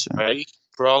 Yeah, that's it.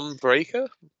 Bron Breakker.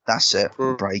 That's it,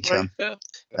 Breakker.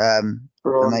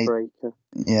 Bron Breakker.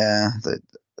 Yeah,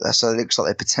 so it looks like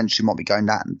they potentially might be going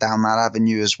down that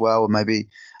avenue as well. Maybe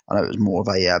I know it was more of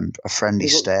a friendly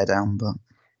stare down, but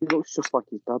he looks just like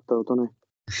his dad, though, doesn't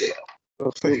he? Yeah.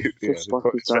 Just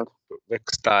like his dad.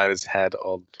 Rick Steiner's head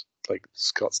on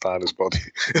Scott Steiner's body.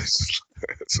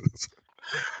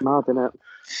 Mad, innit?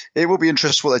 It will be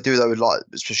interesting what they do though,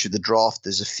 especially the draft.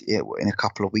 There's in a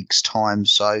couple of weeks' time,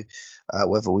 so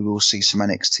whether we will see some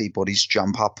NXT bodies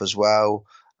jump up as well.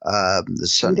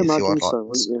 There's certainly a few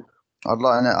I'd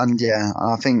like, and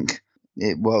I think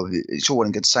it's all well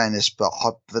and good saying this, but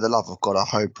for the love of God, I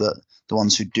hope that the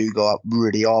ones who do go up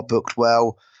really are booked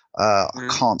well. I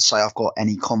can't say I've got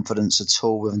any confidence at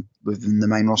all within the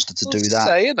main roster to do that.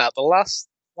 Saying that, the last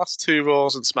 2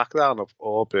 Raws and SmackDown have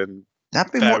all been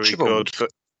watchable.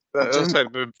 Good.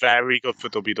 Been very good for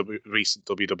recent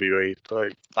WWE.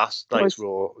 Last night's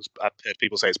Raw, I've heard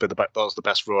people say that was the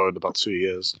best Raw in about 2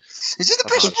 years. Is it the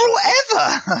best Raw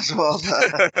ever? As well.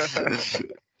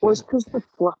 Well, it's because they're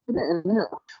flapping it, isn't it?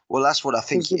 Well, that's what I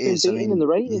think it is. They've been in the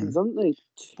ratings, haven't they?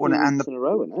 2 weeks in a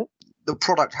row, isn't it? The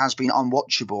product has been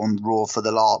unwatchable on Raw for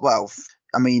the last. Well,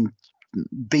 I mean,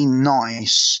 being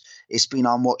nice, it's been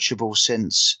unwatchable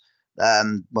since.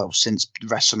 Since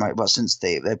WrestleMania. Well, since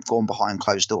they've gone behind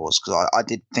closed doors, because I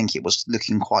did think it was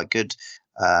looking quite good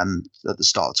at the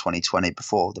start of 2020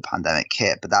 before the pandemic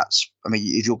hit. But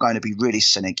if you're going to be really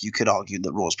cynic, you could argue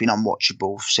that Raw's been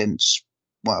unwatchable since.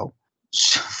 Well,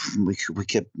 we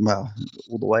could all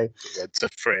the way to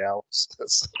 3 hours.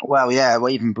 Well, yeah,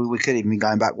 we could even be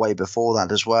going back way before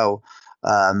that as well.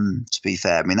 To be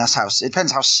fair, I mean that's how it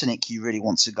depends how cynic you really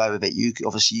want to go with it. You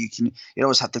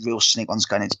always have the real cynic ones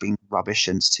going. It's been rubbish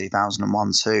since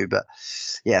 2001 too. But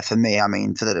yeah, for me, I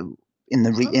mean, in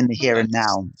the here and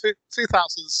now,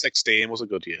 2016 was a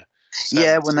good year.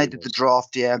 Yeah, when they did the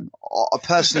draft, yeah.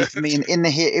 Personally, for me, in the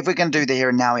here, if we're going to do the here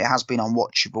and now, it has been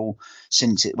unwatchable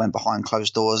since it went behind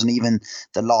closed doors, and even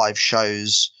the live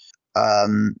shows.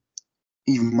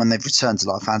 Even when they've returned to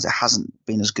live fans, it hasn't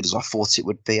been as good as I thought it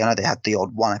would be. I know they had the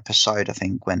odd one episode, I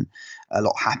think, when a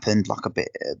lot happened, like a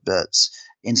bit, but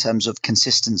in terms of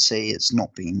consistency, it's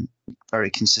not been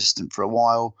very consistent for a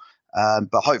while.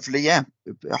 But hopefully, as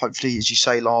you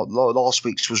say, last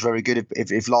week's was very good.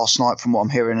 If last night, from what I'm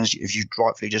hearing, as you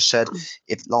rightfully just said,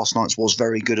 if last night's was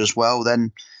very good as well,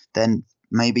 then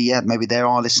maybe they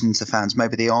are listening to fans.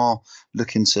 Maybe they are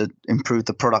looking to improve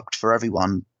the product for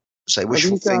everyone. So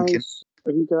wishful thinking.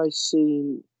 Have you guys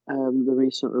seen the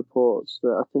recent reports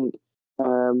that I think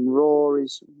Raw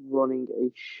is running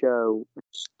a show? I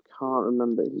just can't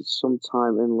remember. It's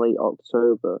sometime in late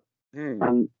October,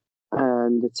 and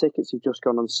the tickets have just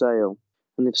gone on sale,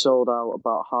 and they've sold out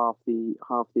about half the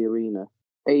arena.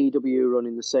 AEW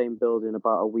running the same building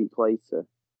about a week later.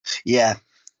 Yeah,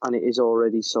 and it is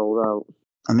already sold out.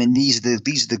 I mean, these are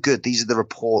the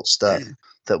reports that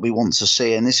we want to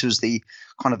see, and this was the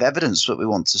kind of evidence that we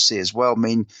want to see as well. I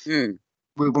mean,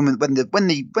 when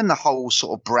the whole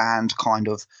sort of brand kind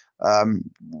of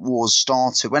wars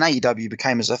started, when AEW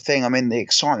became as a thing, I mean, the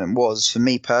excitement was, for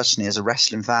me personally as a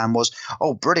wrestling fan, was,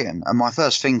 oh, brilliant. And my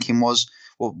first thinking was,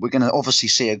 well, we're going to obviously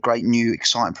see a great new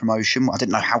exciting promotion. I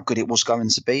didn't know how good it was going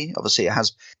to be. Obviously, it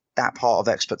has that part of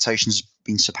expectations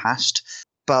been surpassed.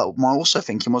 But my also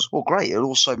thinking was, well, great. It'll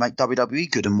also make WWE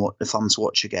good and fun to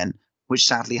watch again, which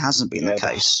sadly hasn't been the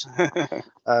case.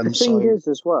 The thing is,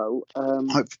 as well,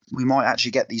 hope we might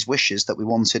actually get these wishes that we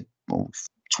wanted. Well,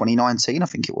 2019, I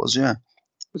think it was. Yeah.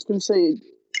 I was going to say,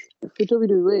 for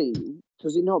WWE,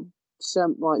 does it not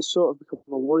sort of become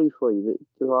a worry for you that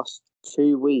the last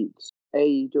 2 weeks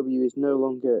AEW is no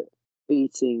longer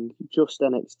beating just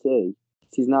NXT?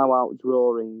 It is now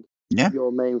outdrawing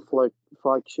your main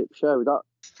flagship show.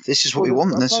 This is what we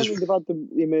want. They've had the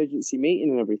emergency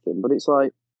meeting and everything, but it's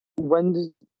like, when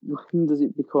does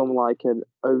it become like an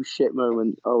oh shit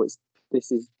moment? Oh,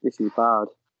 this is bad.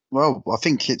 Well, I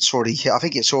think it's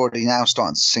already now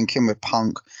starting to sink in with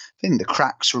Punk. I think the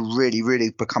cracks are really,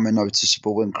 really becoming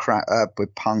noticeable with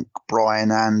Punk,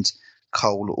 Bryan, and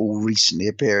Cole all recently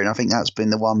appearing. I think that's been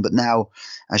the one. But now,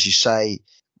 as you say,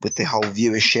 with the whole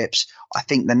viewerships, I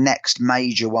think the next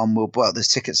major one the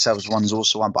ticket sales one's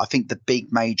also one, but I think the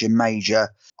big major,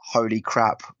 holy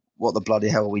crap, what the bloody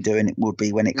hell are we doing? It would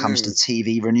be when it comes to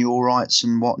TV renewal rights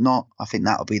and whatnot. I think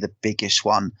that'll be the biggest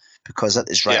one, because at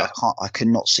this rate, I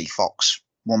cannot see Fox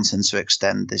wanting to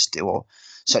extend this deal, or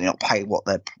certainly not pay what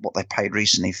they paid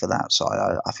recently for that. So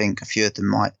I think a few of them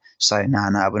might say, no,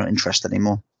 we're not interested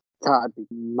anymore. That'd be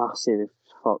massive if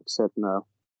Fox said no.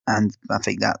 And I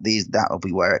think that'll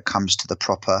be where it comes to the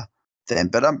proper thing.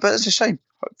 But as I say,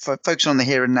 focusing on the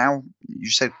here and now,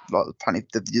 you said like plenty.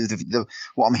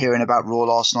 What I'm hearing about Raw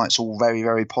last night's all very,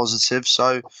 very positive.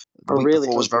 So the week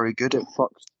before was very good.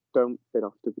 Fox don't bid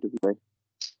off WWE,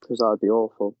 because that would be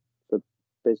awful for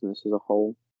business as a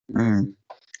whole.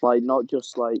 Like, not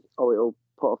just like, oh, it'll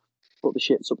put the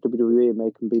shits up WWE and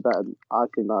make them be better. I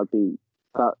think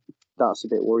that's a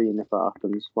bit worrying if that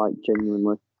happens. Like,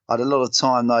 genuinely. I had a lot of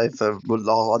time though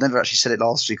I never actually said it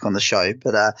last week on the show,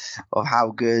 but of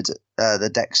how good the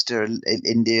Dexter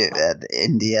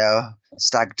India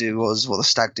stag do was, or the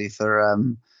stag do for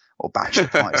or bachelor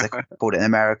parties they called it in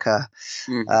America,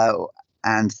 and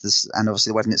obviously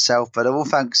the wedding itself. But all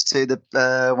thanks to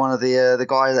the one of the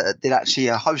guy that did actually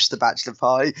host the bachelor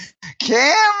party,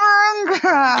 Cameron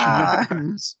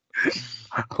Grimes.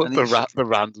 The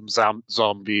random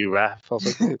zombie ref. I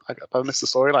was like, I missed the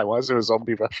storyline. Why is there a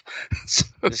zombie ref?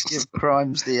 Just give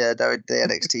Grimes the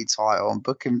NXT title and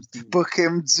book him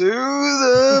to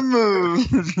the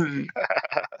moon.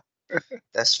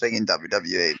 Best thing in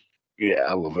WWE. Yeah,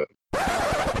 I love it.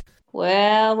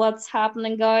 Well, what's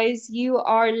happening, guys? You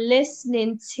are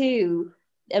listening to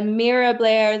Amira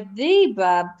Blair, the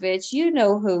bad bitch. You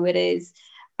know who it is.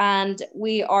 And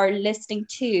we are listening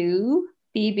to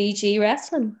BBG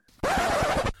Wrestling.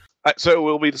 So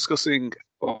we'll be discussing,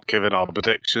 giving our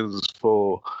predictions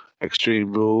for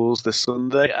Extreme Rules this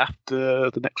Sunday after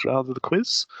the next round of the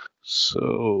quiz.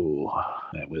 So,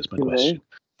 where's my question?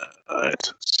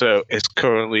 Right. So it's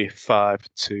currently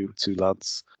 5-2 to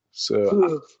Lance.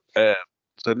 So,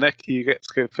 Nick, you get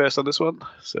to go first on this one.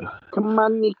 So, come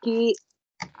on, Nicky.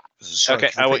 Sorry, okay,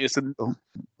 I want you to. Oh,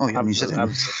 you haven't said it. I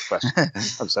haven't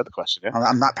said the question. Yeah.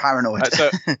 I'm that paranoid. Right,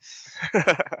 so,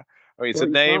 I want you to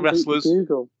name wrestlers.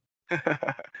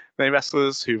 Name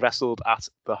wrestlers who wrestled at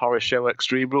the Horror Show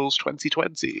Extreme Rules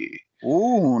 2020.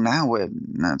 Oh, now we're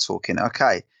talking.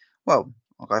 Okay, well,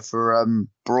 I'll go for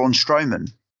Braun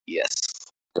Strowman.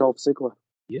 Yes. Dolph Ziggler.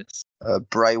 Yes.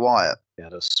 Bray Wyatt. He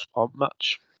had a swamp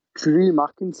match. Drew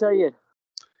McIntyre.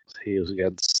 He was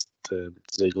against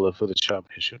Ziggler for the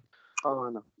championship. Oh,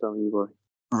 I know. Don't you worry.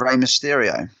 Rey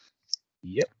Mysterio.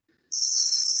 Yep.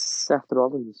 Seth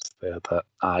Rollins. They had that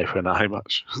eye for an eye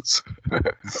match.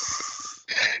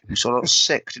 We saw a lot of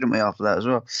sick, didn't we, after that as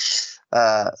well?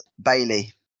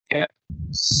 Bailey. Yeah.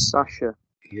 Sasha.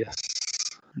 Yes.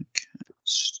 Okay.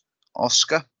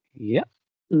 Oscar. Yeah.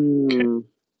 Okay.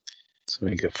 So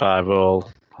we get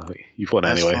 5-all. You've won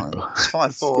anyway. It's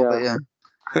 5-4, but yeah.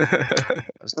 I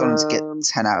was going to get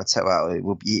 10 out of 10.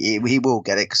 Well, he will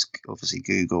get it because obviously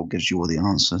Google gives you all the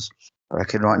answers. I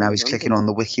reckon right now he's clicking on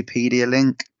the Wikipedia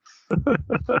link.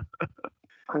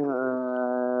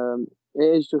 It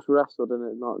is just wrestled, isn't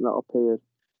it? Not appeared.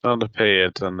 Not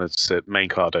appeared, and it's main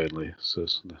card only, so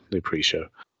it's no pre-show.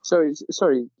 Sorry,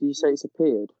 did you say it's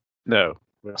appeared? No,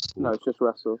 wrestled. No, it's just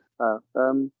wrestled.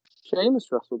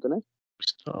 Sheamus wrestled, didn't he?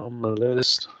 It's not on the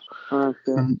list.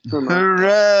 Okay.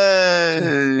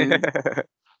 Hooray!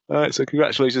 All right, so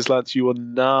congratulations, Lance. You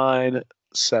won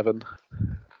 9-7.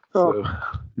 Oh. So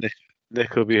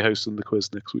Nick will be hosting the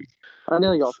quiz next week. I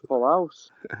nearly got a full house.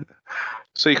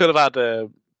 So you could have had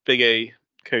Big A,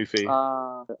 Kofi,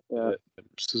 yeah.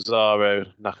 Cesaro,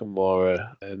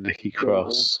 Nakamura, and Nikki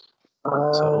Cross.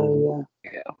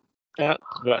 Yeah.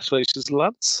 Congratulations,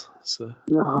 Lance. So.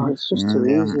 No, it's just too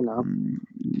easy now.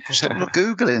 Stop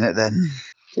Googling it then.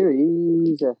 Too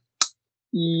easy.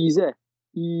 Easy.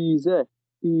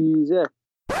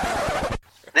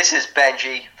 This is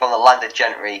Benji from the Landed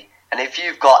Gentry, and if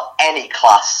you've got any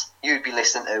class, you'd be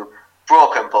listening to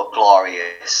Broken But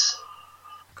Glorious.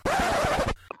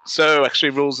 So,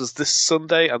 Extreme Rules is this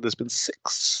Sunday, and there's been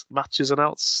 6 matches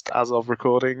announced as of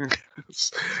recording.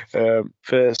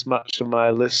 First match on my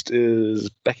list is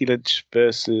Becky Lynch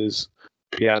versus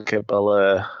Bianca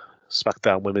Belair,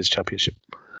 SmackDown Women's Championship.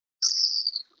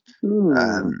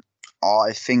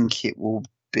 I think it will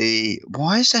be.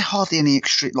 Why is there hardly any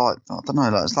extreme? I don't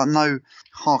know. It's like no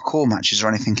hardcore matches or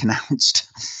anything announced.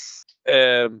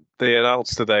 They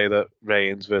announced today that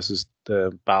Reigns versus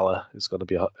Balor is going to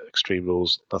be Extreme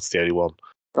Rules. That's the only one.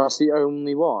 That's the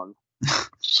only one?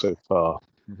 So far.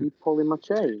 You pulling my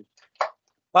chain?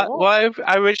 I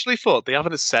originally thought they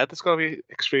haven't said it's going to be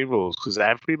Extreme Rules because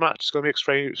every match is going to be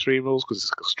Extreme Rules because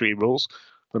it's Extreme Rules.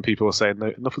 When people were saying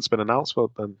no, nothing's been announced, well,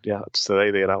 then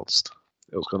today they announced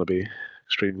it was going to be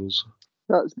Extreme Rules.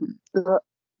 Never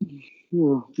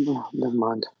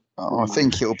mind. I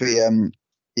think it'll be. I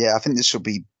think this will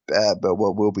be.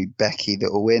 Will be Becky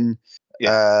that will win.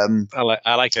 Yeah. I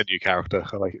like her new character.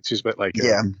 I like it. She's a bit like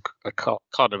a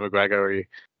Conor McGregor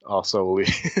arsehole.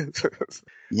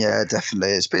 Yeah,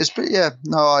 definitely.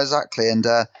 Exactly. And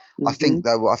I think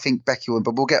Becky will win,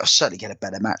 but we'll certainly get a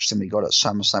better match than we got at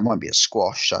SummerSlam. It won't be a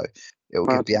squash, so it'll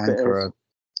give Bianca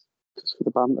just for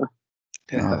the banter.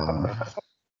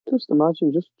 Just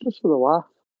imagine, just for the laugh.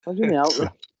 Imagine the outrage.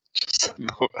 Just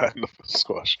enough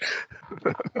squash.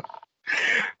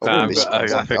 I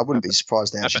wouldn't be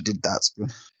surprised they actually did that.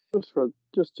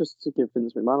 Just to give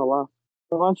Vince McMahon a laugh.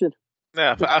 Imagine.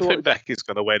 Yeah, I think Becky's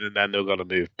going to win, and then they're going to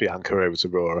move Bianca over to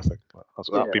Raw. I think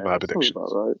that'll be my prediction.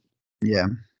 Right. Yeah.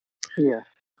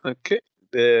 Okay.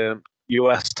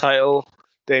 US title: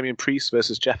 Damian Priest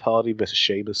versus Jeff Hardy versus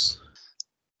Sheamus.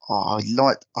 I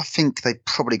think they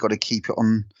probably got to keep it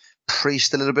on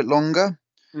Priest a little bit longer.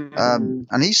 Mm-hmm.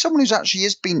 And he's someone who's actually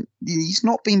he's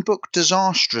not been booked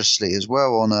disastrously as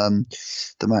well on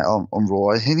Raw.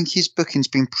 I think his booking's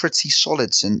been pretty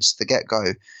solid since the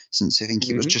get-go, since I think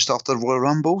it was just after the Royal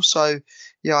Rumble. So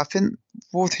yeah, I think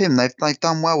with him they've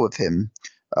done well with him.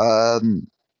 I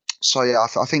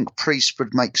think Priest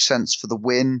would make sense for the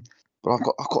win, but I've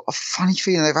got a funny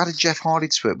feeling they've added Jeff Hardy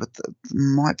to it, but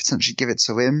might potentially give it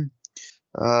to him.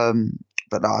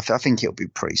 But no, I think it'll be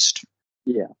Priest.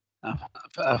 Yeah.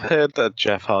 I've heard that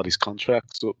Jeff Hardy's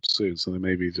contract's up soon, so they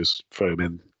maybe just throw him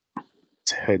in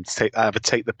to either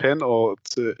take the pin or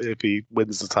if he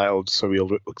wins the title, so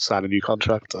he'll sign a new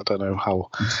contract. I don't know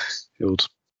how he would.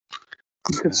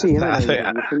 You could see him,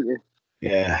 couldn't you?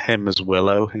 Yeah, him as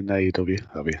Willow in AEW.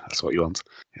 That's what you want.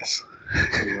 Yes.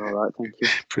 All right, thank you.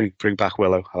 Bring back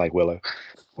Willow. I like Willow.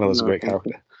 Willow's a great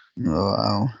character.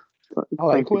 Wow. I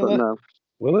like Willow.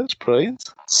 Willow's brilliant.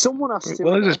 Someone has to.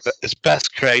 Willow's his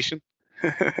best creation.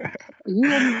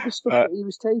 You on the stuff that he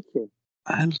was taking?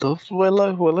 I love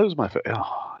Willow. Willow's my favorite.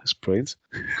 Oh, it's brilliant.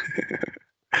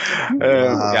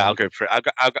 Yeah, I'll go.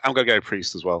 I'm gonna go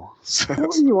Priest as well. So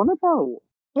what are you on about?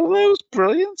 Willow's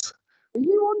brilliant. Are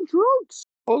you on drugs?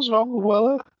 What's wrong with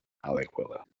Willow? I like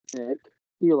Willow. Nick,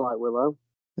 do you like Willow?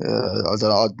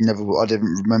 I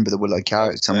didn't remember the Willow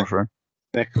character. I'm afraid.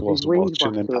 Nick wasn't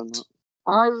watching Impact.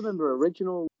 I remember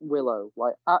original Willow,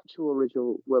 like actual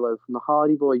original Willow from the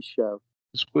Hardy Boys show.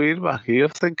 It's Weed Wacker. You're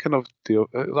thinking of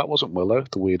that wasn't Willow,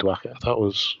 the Weed Wacker. That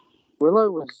was Willow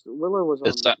was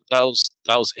on.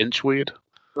 That was Inchweed.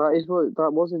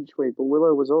 That was Inchweed, but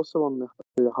Willow was also on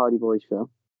the Hardy Boys show.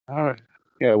 All right.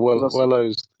 Yeah,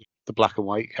 Willow's the black and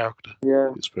white character.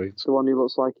 Yeah, it's brilliant. The one who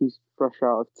looks like he's fresh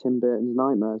out of Tim Burton's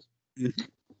Nightmares.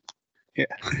 Yeah.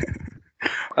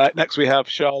 All right, next we have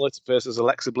Charlotte versus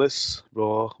Alexa Bliss,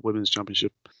 Raw Women's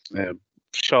Championship.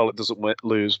 Charlotte doesn't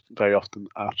lose very often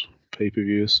at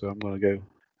pay-per-views, so I'm going to go.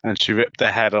 And she ripped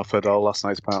the head off her doll last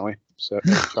night, apparently. So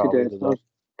she did. I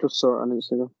just saw it on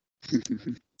Instagram.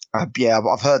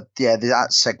 I've heard. Yeah,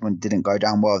 that segment didn't go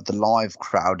down well with the live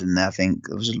crowd in there. I think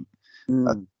there was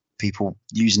people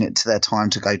using it to their time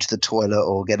to go to the toilet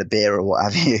or get a beer or what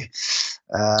have you.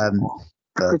 I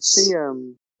could see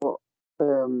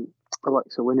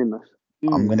Alexa winning this.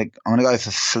 I'm gonna go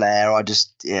for Flair. I'm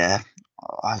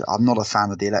not a fan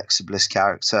of the Alexa Bliss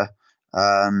character. So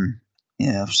I'm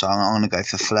gonna go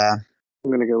for Flair.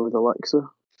 I'm gonna go with Alexa,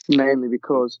 mainly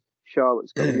because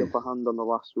Charlotte's got the upper hand on the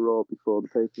last Raw before the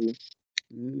pay-per-view.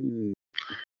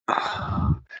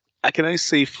 I can only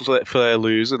see Flair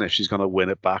losing if she's going to win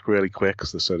it back really quick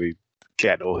because they're sort of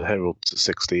getting her up to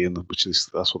 16,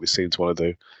 that's what they seem to want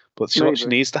to do. But what she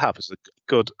needs to have is a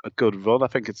good run. I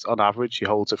think it's on average she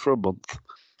holds it for a month.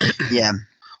 Yeah.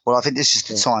 Well, I think this is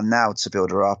the time now to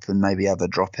build her up and maybe have her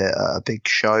drop it at a big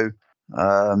show.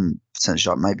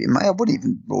 Potentially, I wouldn't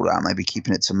even rule out maybe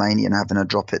keeping it to Mania and having her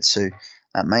drop it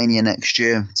at Mania next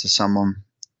year to someone.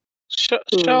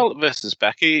 Charlotte versus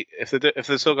Becky. If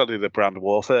they still got to do the brand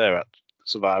warfare at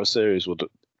Survivor Series, would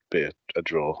be a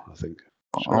draw. I think.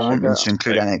 I want them to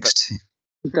include NXT.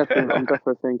 I'm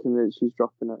definitely thinking that she's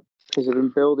dropping it because they've been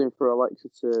building for Alexa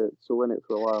to win it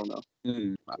for a while now.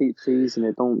 Keep teasing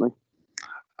it, don't they?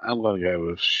 I'm going to go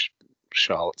with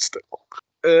Charlotte still.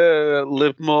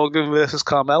 Liv Morgan versus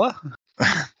Carmella.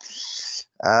 I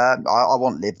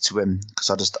want Liv to win because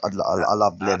I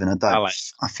love Liv and I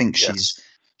think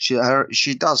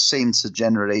she does seem to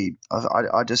generally.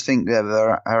 I just think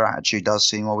her attitude does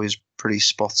seem always pretty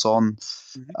spot on.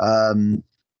 I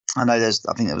know I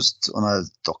think it was on a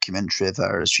documentary of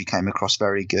her as she came across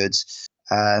very good.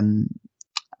 I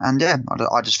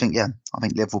just think I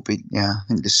think Liv will be. I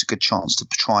think this is a good chance to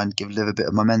try and give Liv a bit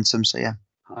of momentum. So yeah.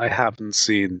 I haven't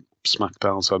seen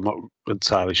SmackDown, so I'm not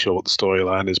entirely sure what the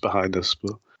storyline is behind this.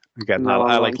 But again,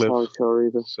 I like Liv. Sure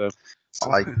either. So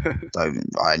I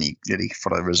only really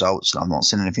follow the results, and I've not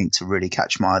seen anything to really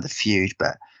catch my eye of the feud.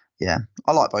 But yeah,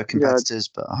 I like both competitors,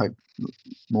 but I hope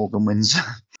Morgan wins.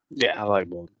 Yeah, I like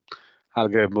Morgan. I'll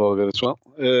go with Morgan as well.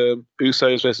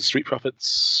 Usos versus Street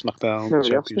Profits, SmackDown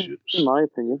Championships. In my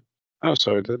opinion. Oh,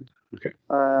 sorry, then. Okay.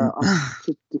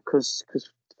 Because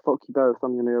fuck you both,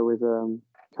 I'm going to go with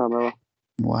Carmella.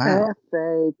 Wow.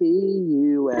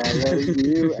 FABULOUS,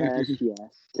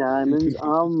 yes. Diamonds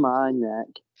on my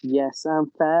neck. Yes, I'm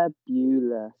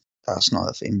fabulous. That's not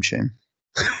a theme tune.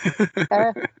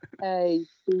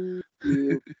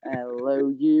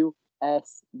 FABULOUS,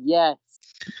 yes.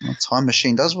 Well, Time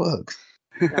Machine does work.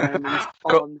 Diamonds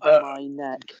on my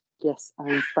neck. Yes,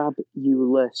 I'm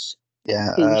fabulous.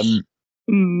 Yeah.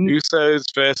 Usos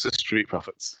versus Street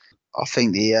Profits. I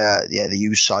think the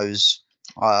Usos.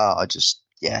 I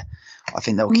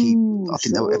think they'll keep. I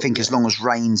think as long as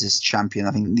Reigns is champion,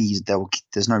 I think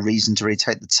there's no reason to really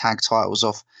take the tag titles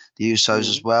off the Usos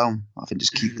as well. I think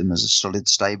just keep them as a solid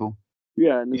stable.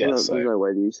 Yeah, and there's no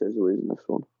way the Usos will lose in this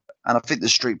one. And I think the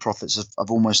Street Profits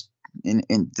have almost in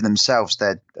themselves.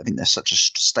 I think they're such a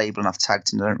stable enough tag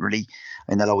team. They don't really.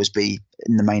 I mean, they'll always be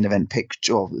in the main event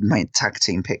picture or the main tag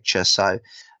team picture. So,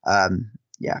 I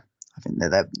think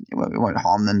it won't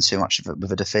harm them too much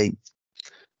with a defeat.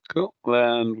 Cool.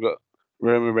 Then we've got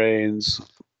Roman Reigns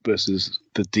versus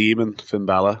the Demon, Finn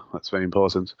Balor. That's very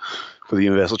important for the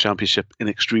Universal Championship in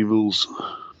Extreme Rules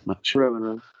match. Roman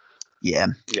Reigns. Yeah.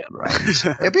 Right.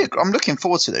 I'm looking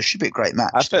forward to it. It should be a great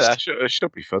match. I think it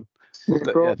should be fun.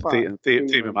 The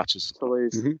Demon matches. To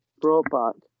lose. Mm-hmm. Brought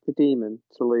back the Demon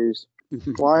to lose.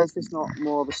 Why is this not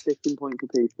more of a sticking point for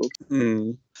people?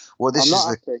 Well, this is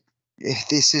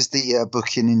the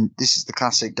booking. This is the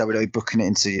classic WWE booking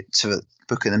it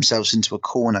booking themselves into a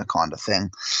corner kind of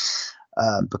thing.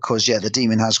 because the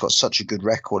Demon has got such a good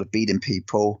record of beating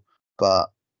people, but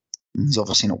he's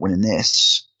obviously not winning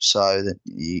this. So that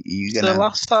you're gonna. The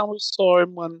last time we saw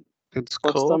him when last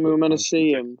time we were meant to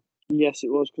see him, yes, it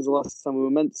was because the last time we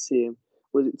were meant to see him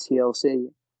was at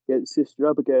TLC against Sister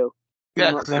Abigail.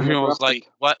 Yeah, because everyone was like,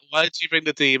 "Why did you bring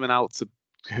the Demon out to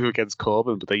who against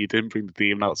Corbin, but then you didn't bring the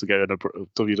Demon out to go in a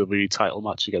WWE title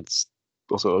match against,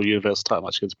 also a Universal title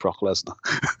match against Brock Lesnar?"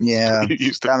 Yeah,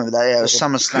 damn it, it was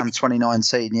SummerSlam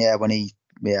 2019. Yeah, when he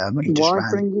just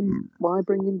ran. Why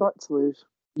bring him back to lose?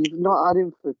 You've not had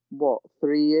him for what,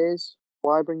 3 years?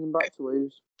 Why bring him back to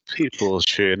lose? People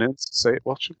tune in to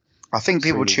watch him. I think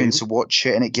people tune to watch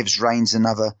it, and it gives Reigns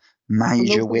another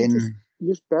major win.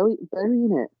 Just burying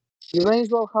it. You may as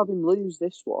well have him lose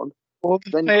this one. Well,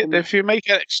 if you make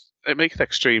it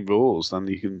extreme rules, then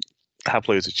you can have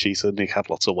loads of cheaters and you can have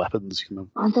lots of weapons.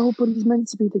 I know, but he's meant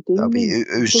to be the Demon. That'll be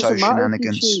Uso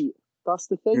shenanigans. That's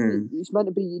the thing. It's meant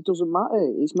to be. It doesn't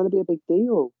matter. It's meant to be a big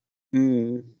deal.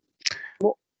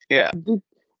 Yeah.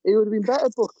 It would have been better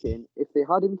booking if they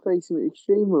had him facing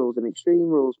Extreme Rules, an Extreme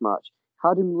Rules match,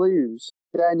 had him lose,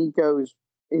 then he goes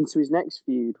into his next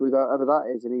feud with whoever that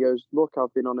is, and he goes, "Look,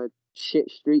 I've been on a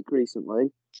shit streak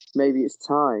recently. Maybe it's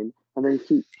time." And then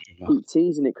keep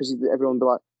teasing it because everyone would be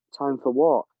like, "Time for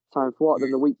what? Time for what?"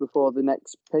 Then the week before the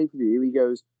next pay-per-view, he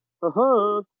goes,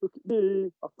 "Look at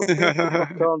me. I've got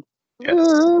back on."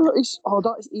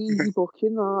 That's easy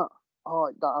booking, that.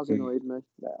 Oh, that has annoyed me.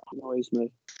 Yeah, annoys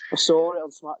me. I saw it on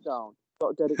SmackDown,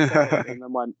 got dead excited, and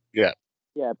then went, yeah,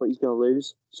 but he's going to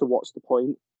lose, so what's the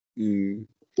point?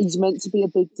 He's meant to be a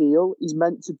big deal. He's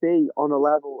meant to be on a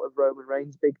level of Roman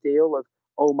Reigns' big deal of,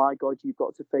 oh my God, you've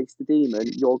got to face the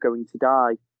Demon, you're going to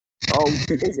die. Oh,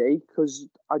 is he? Because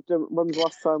I don't remember the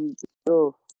last time.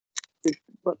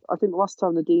 But I think the last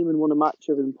time the Demon won a match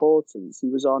of importance, he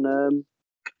was on.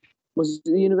 Was it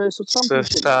the Universal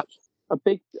Championship match? A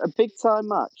big time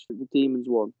match that the Demons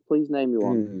won. Please name me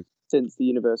one since the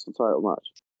Universal title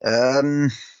match.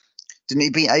 Didn't he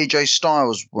beat AJ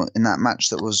Styles in that match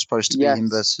that was supposed to be him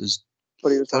versus?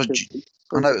 But it was.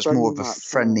 I know it was more of a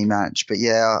friendly match, but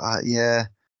yeah.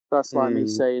 That's like me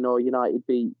saying, "Oh, United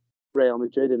beat Real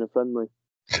Madrid in a friendly."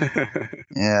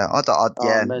 Yeah, I don't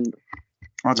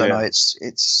know. It's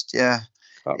I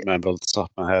can't remember off the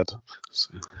top of my head.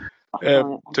 So.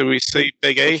 Do we see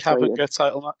Big E have a good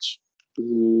title match?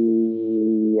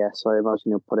 Yes, I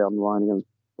imagine he'll put it on the line against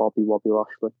Bobby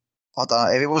Lashley. I don't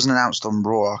know. If it wasn't announced on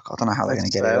Raw, I don't know how they're going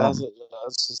to get it on. You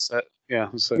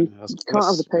can't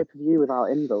have the pay-per-view without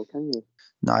him, though, can you?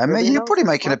 No, I mean, he'll probably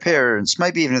make an appearance.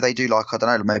 Maybe even if they do, like, I don't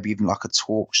know, maybe even like a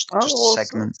talk, just a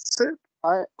segment.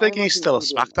 I think he's still a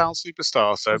SmackDown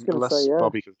superstar, so unless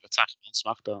Bobby can attack on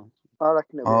SmackDown. I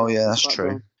reckon it will. Oh, yeah, that's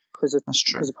true. That's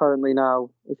true. Because apparently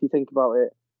now, if you think about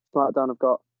it, SmackDown have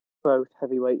got both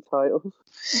heavyweight titles.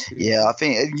 Yeah, I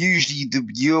think usually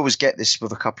you always get this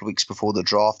with a couple of weeks before the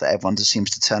draft that everyone just seems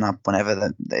to turn up whenever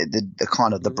the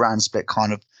kind of the brand split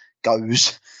kind of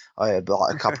goes. Like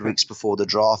a couple of weeks before the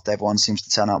draft, everyone seems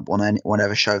to turn up on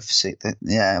whatever show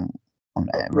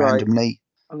randomly.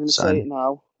 I'm going to say it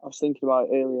now. I was thinking about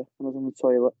it earlier when I was on the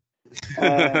toilet.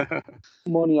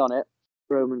 Money on it.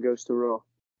 Roman goes to Raw.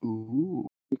 Ooh.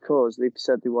 Because they've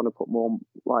said they want to put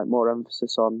more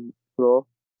emphasis on Raw.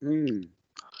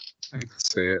 I can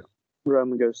see it.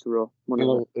 Roman goes to Raw.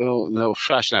 They'll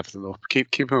fashion everything up.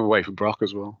 Keep him away from Brock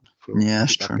as well. Yeah,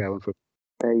 that's true.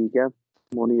 There you go.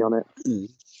 Money on it.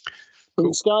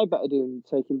 Isn't Sky better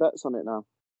taking bets on it now?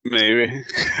 Maybe.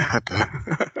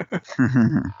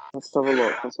 Let's have a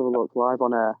look. Live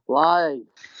on air. Live.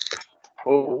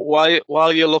 Well,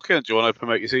 while you're looking, do you want to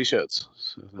promote your t-shirts?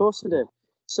 Of course I do.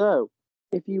 So,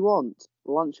 if you want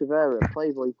Lance Rivera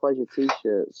Playboy Pleasure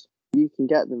t-shirts, you can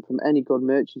get them from any good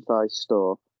merchandise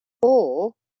store,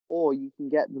 or you can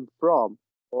get them from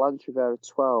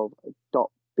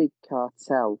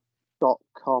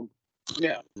LanceRivera12.BigCartel.com.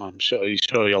 Yeah, I'm sure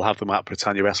you'll have them at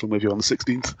Britannia Wrestling with you on the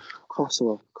 16th. Of course I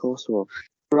will.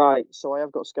 Right, so I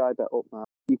have got Sky Bet up now.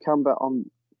 You can bet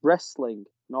on wrestling,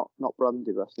 not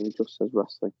branded wrestling. It just says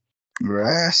wrestling.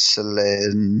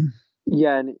 Wrestling.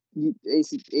 Yeah, and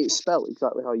it's spelled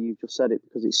exactly how you've just said it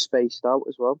because it's spaced out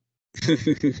as well.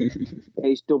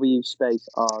 It's W space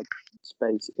R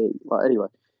space E. Well, anyway,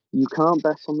 you can't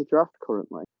bet on the draft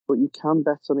currently, but you can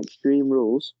bet on Extreme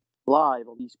Rules live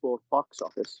on the Sport box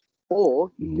office, or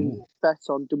you can bet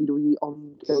on WWE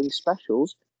ongoing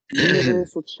specials.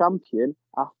 Universal Champion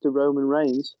after Roman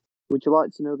Reigns. Would you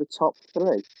like to know the top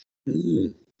 3?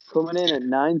 Coming in at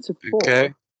 9 to 4. Okay.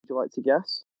 Would you like to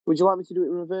guess? Would you like me to do it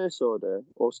in reverse order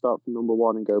or start from number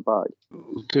 1 and go back?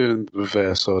 Do it in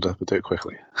reverse order, but do it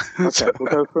quickly. Okay,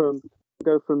 we'll go from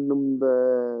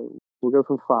We'll go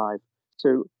from 5.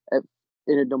 So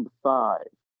in at number 5,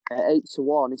 at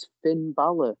 8-1 is Finn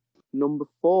Balor. Number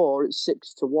 4 at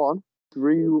 6-1,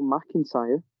 Drew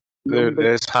McIntyre.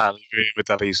 There's highly rumoured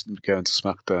that he's going to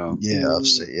SmackDown. Yeah,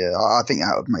 obviously, yeah. I think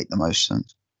that would make the most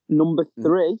sense. Number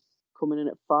 3, coming in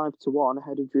at 5-1,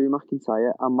 ahead of Drew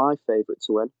McIntyre, and my favourite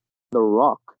to win, The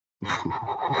Rock.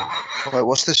 Wait,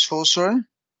 what's this for, sorry?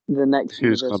 The next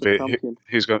Universal Champion.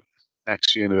 Who's got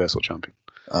next Universal Champion?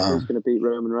 Who's going to beat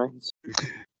Roman Reigns?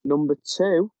 Number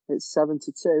 2, it's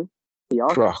 7-2. The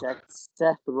Architect,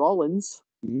 Seth Rollins.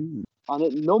 And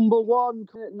at number 1,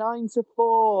 at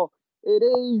 9-4, it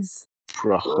is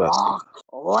Brock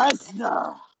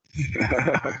Lesnar.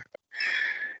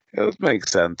 It would make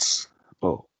sense.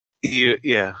 Well,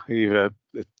 either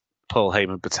Paul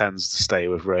Heyman pretends to stay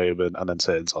with Roman and then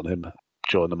turns on him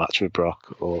during the match with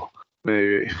Brock, or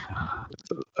maybe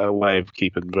a way of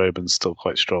keeping Roman still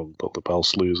quite strong, but the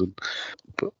belt's losing.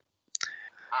 But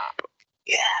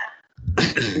yeah.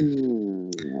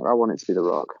 I want it to be The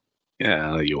Rock. Yeah,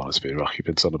 I know you want it to be The Rock. You've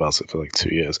been talking about it for like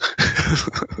 2 years.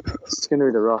 It's going to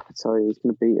be The Rock, I tell you. He's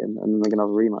going to beat him, and then they're going to have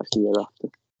a rematch the year after.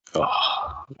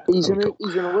 Oh, he's going to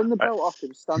win the belt off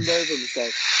him, stand over him and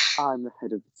say, I'm the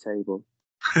head of the table.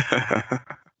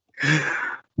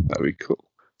 That'd be cool.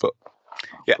 But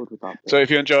yeah. So if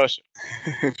you enjoy our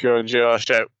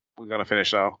show, we're going to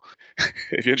finish now.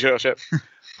 If you enjoy our show,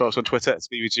 follow us on Twitter, it's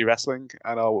BVG Wrestling,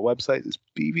 and our website is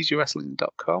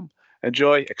bvgwrestling.com.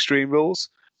 Enjoy Extreme Rules.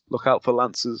 Look out for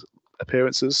Lance's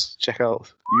appearances. Check out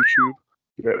YouTube.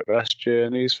 Rest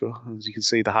Journeys, as you can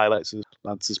see the highlights of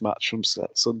Lance's match from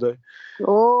Sunday.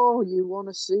 Oh, you want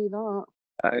to see that?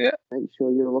 Yeah. Make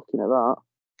sure you're looking at that.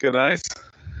 Good night.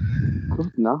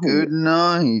 Good night. Good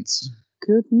night.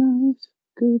 Good night.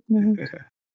 Good night.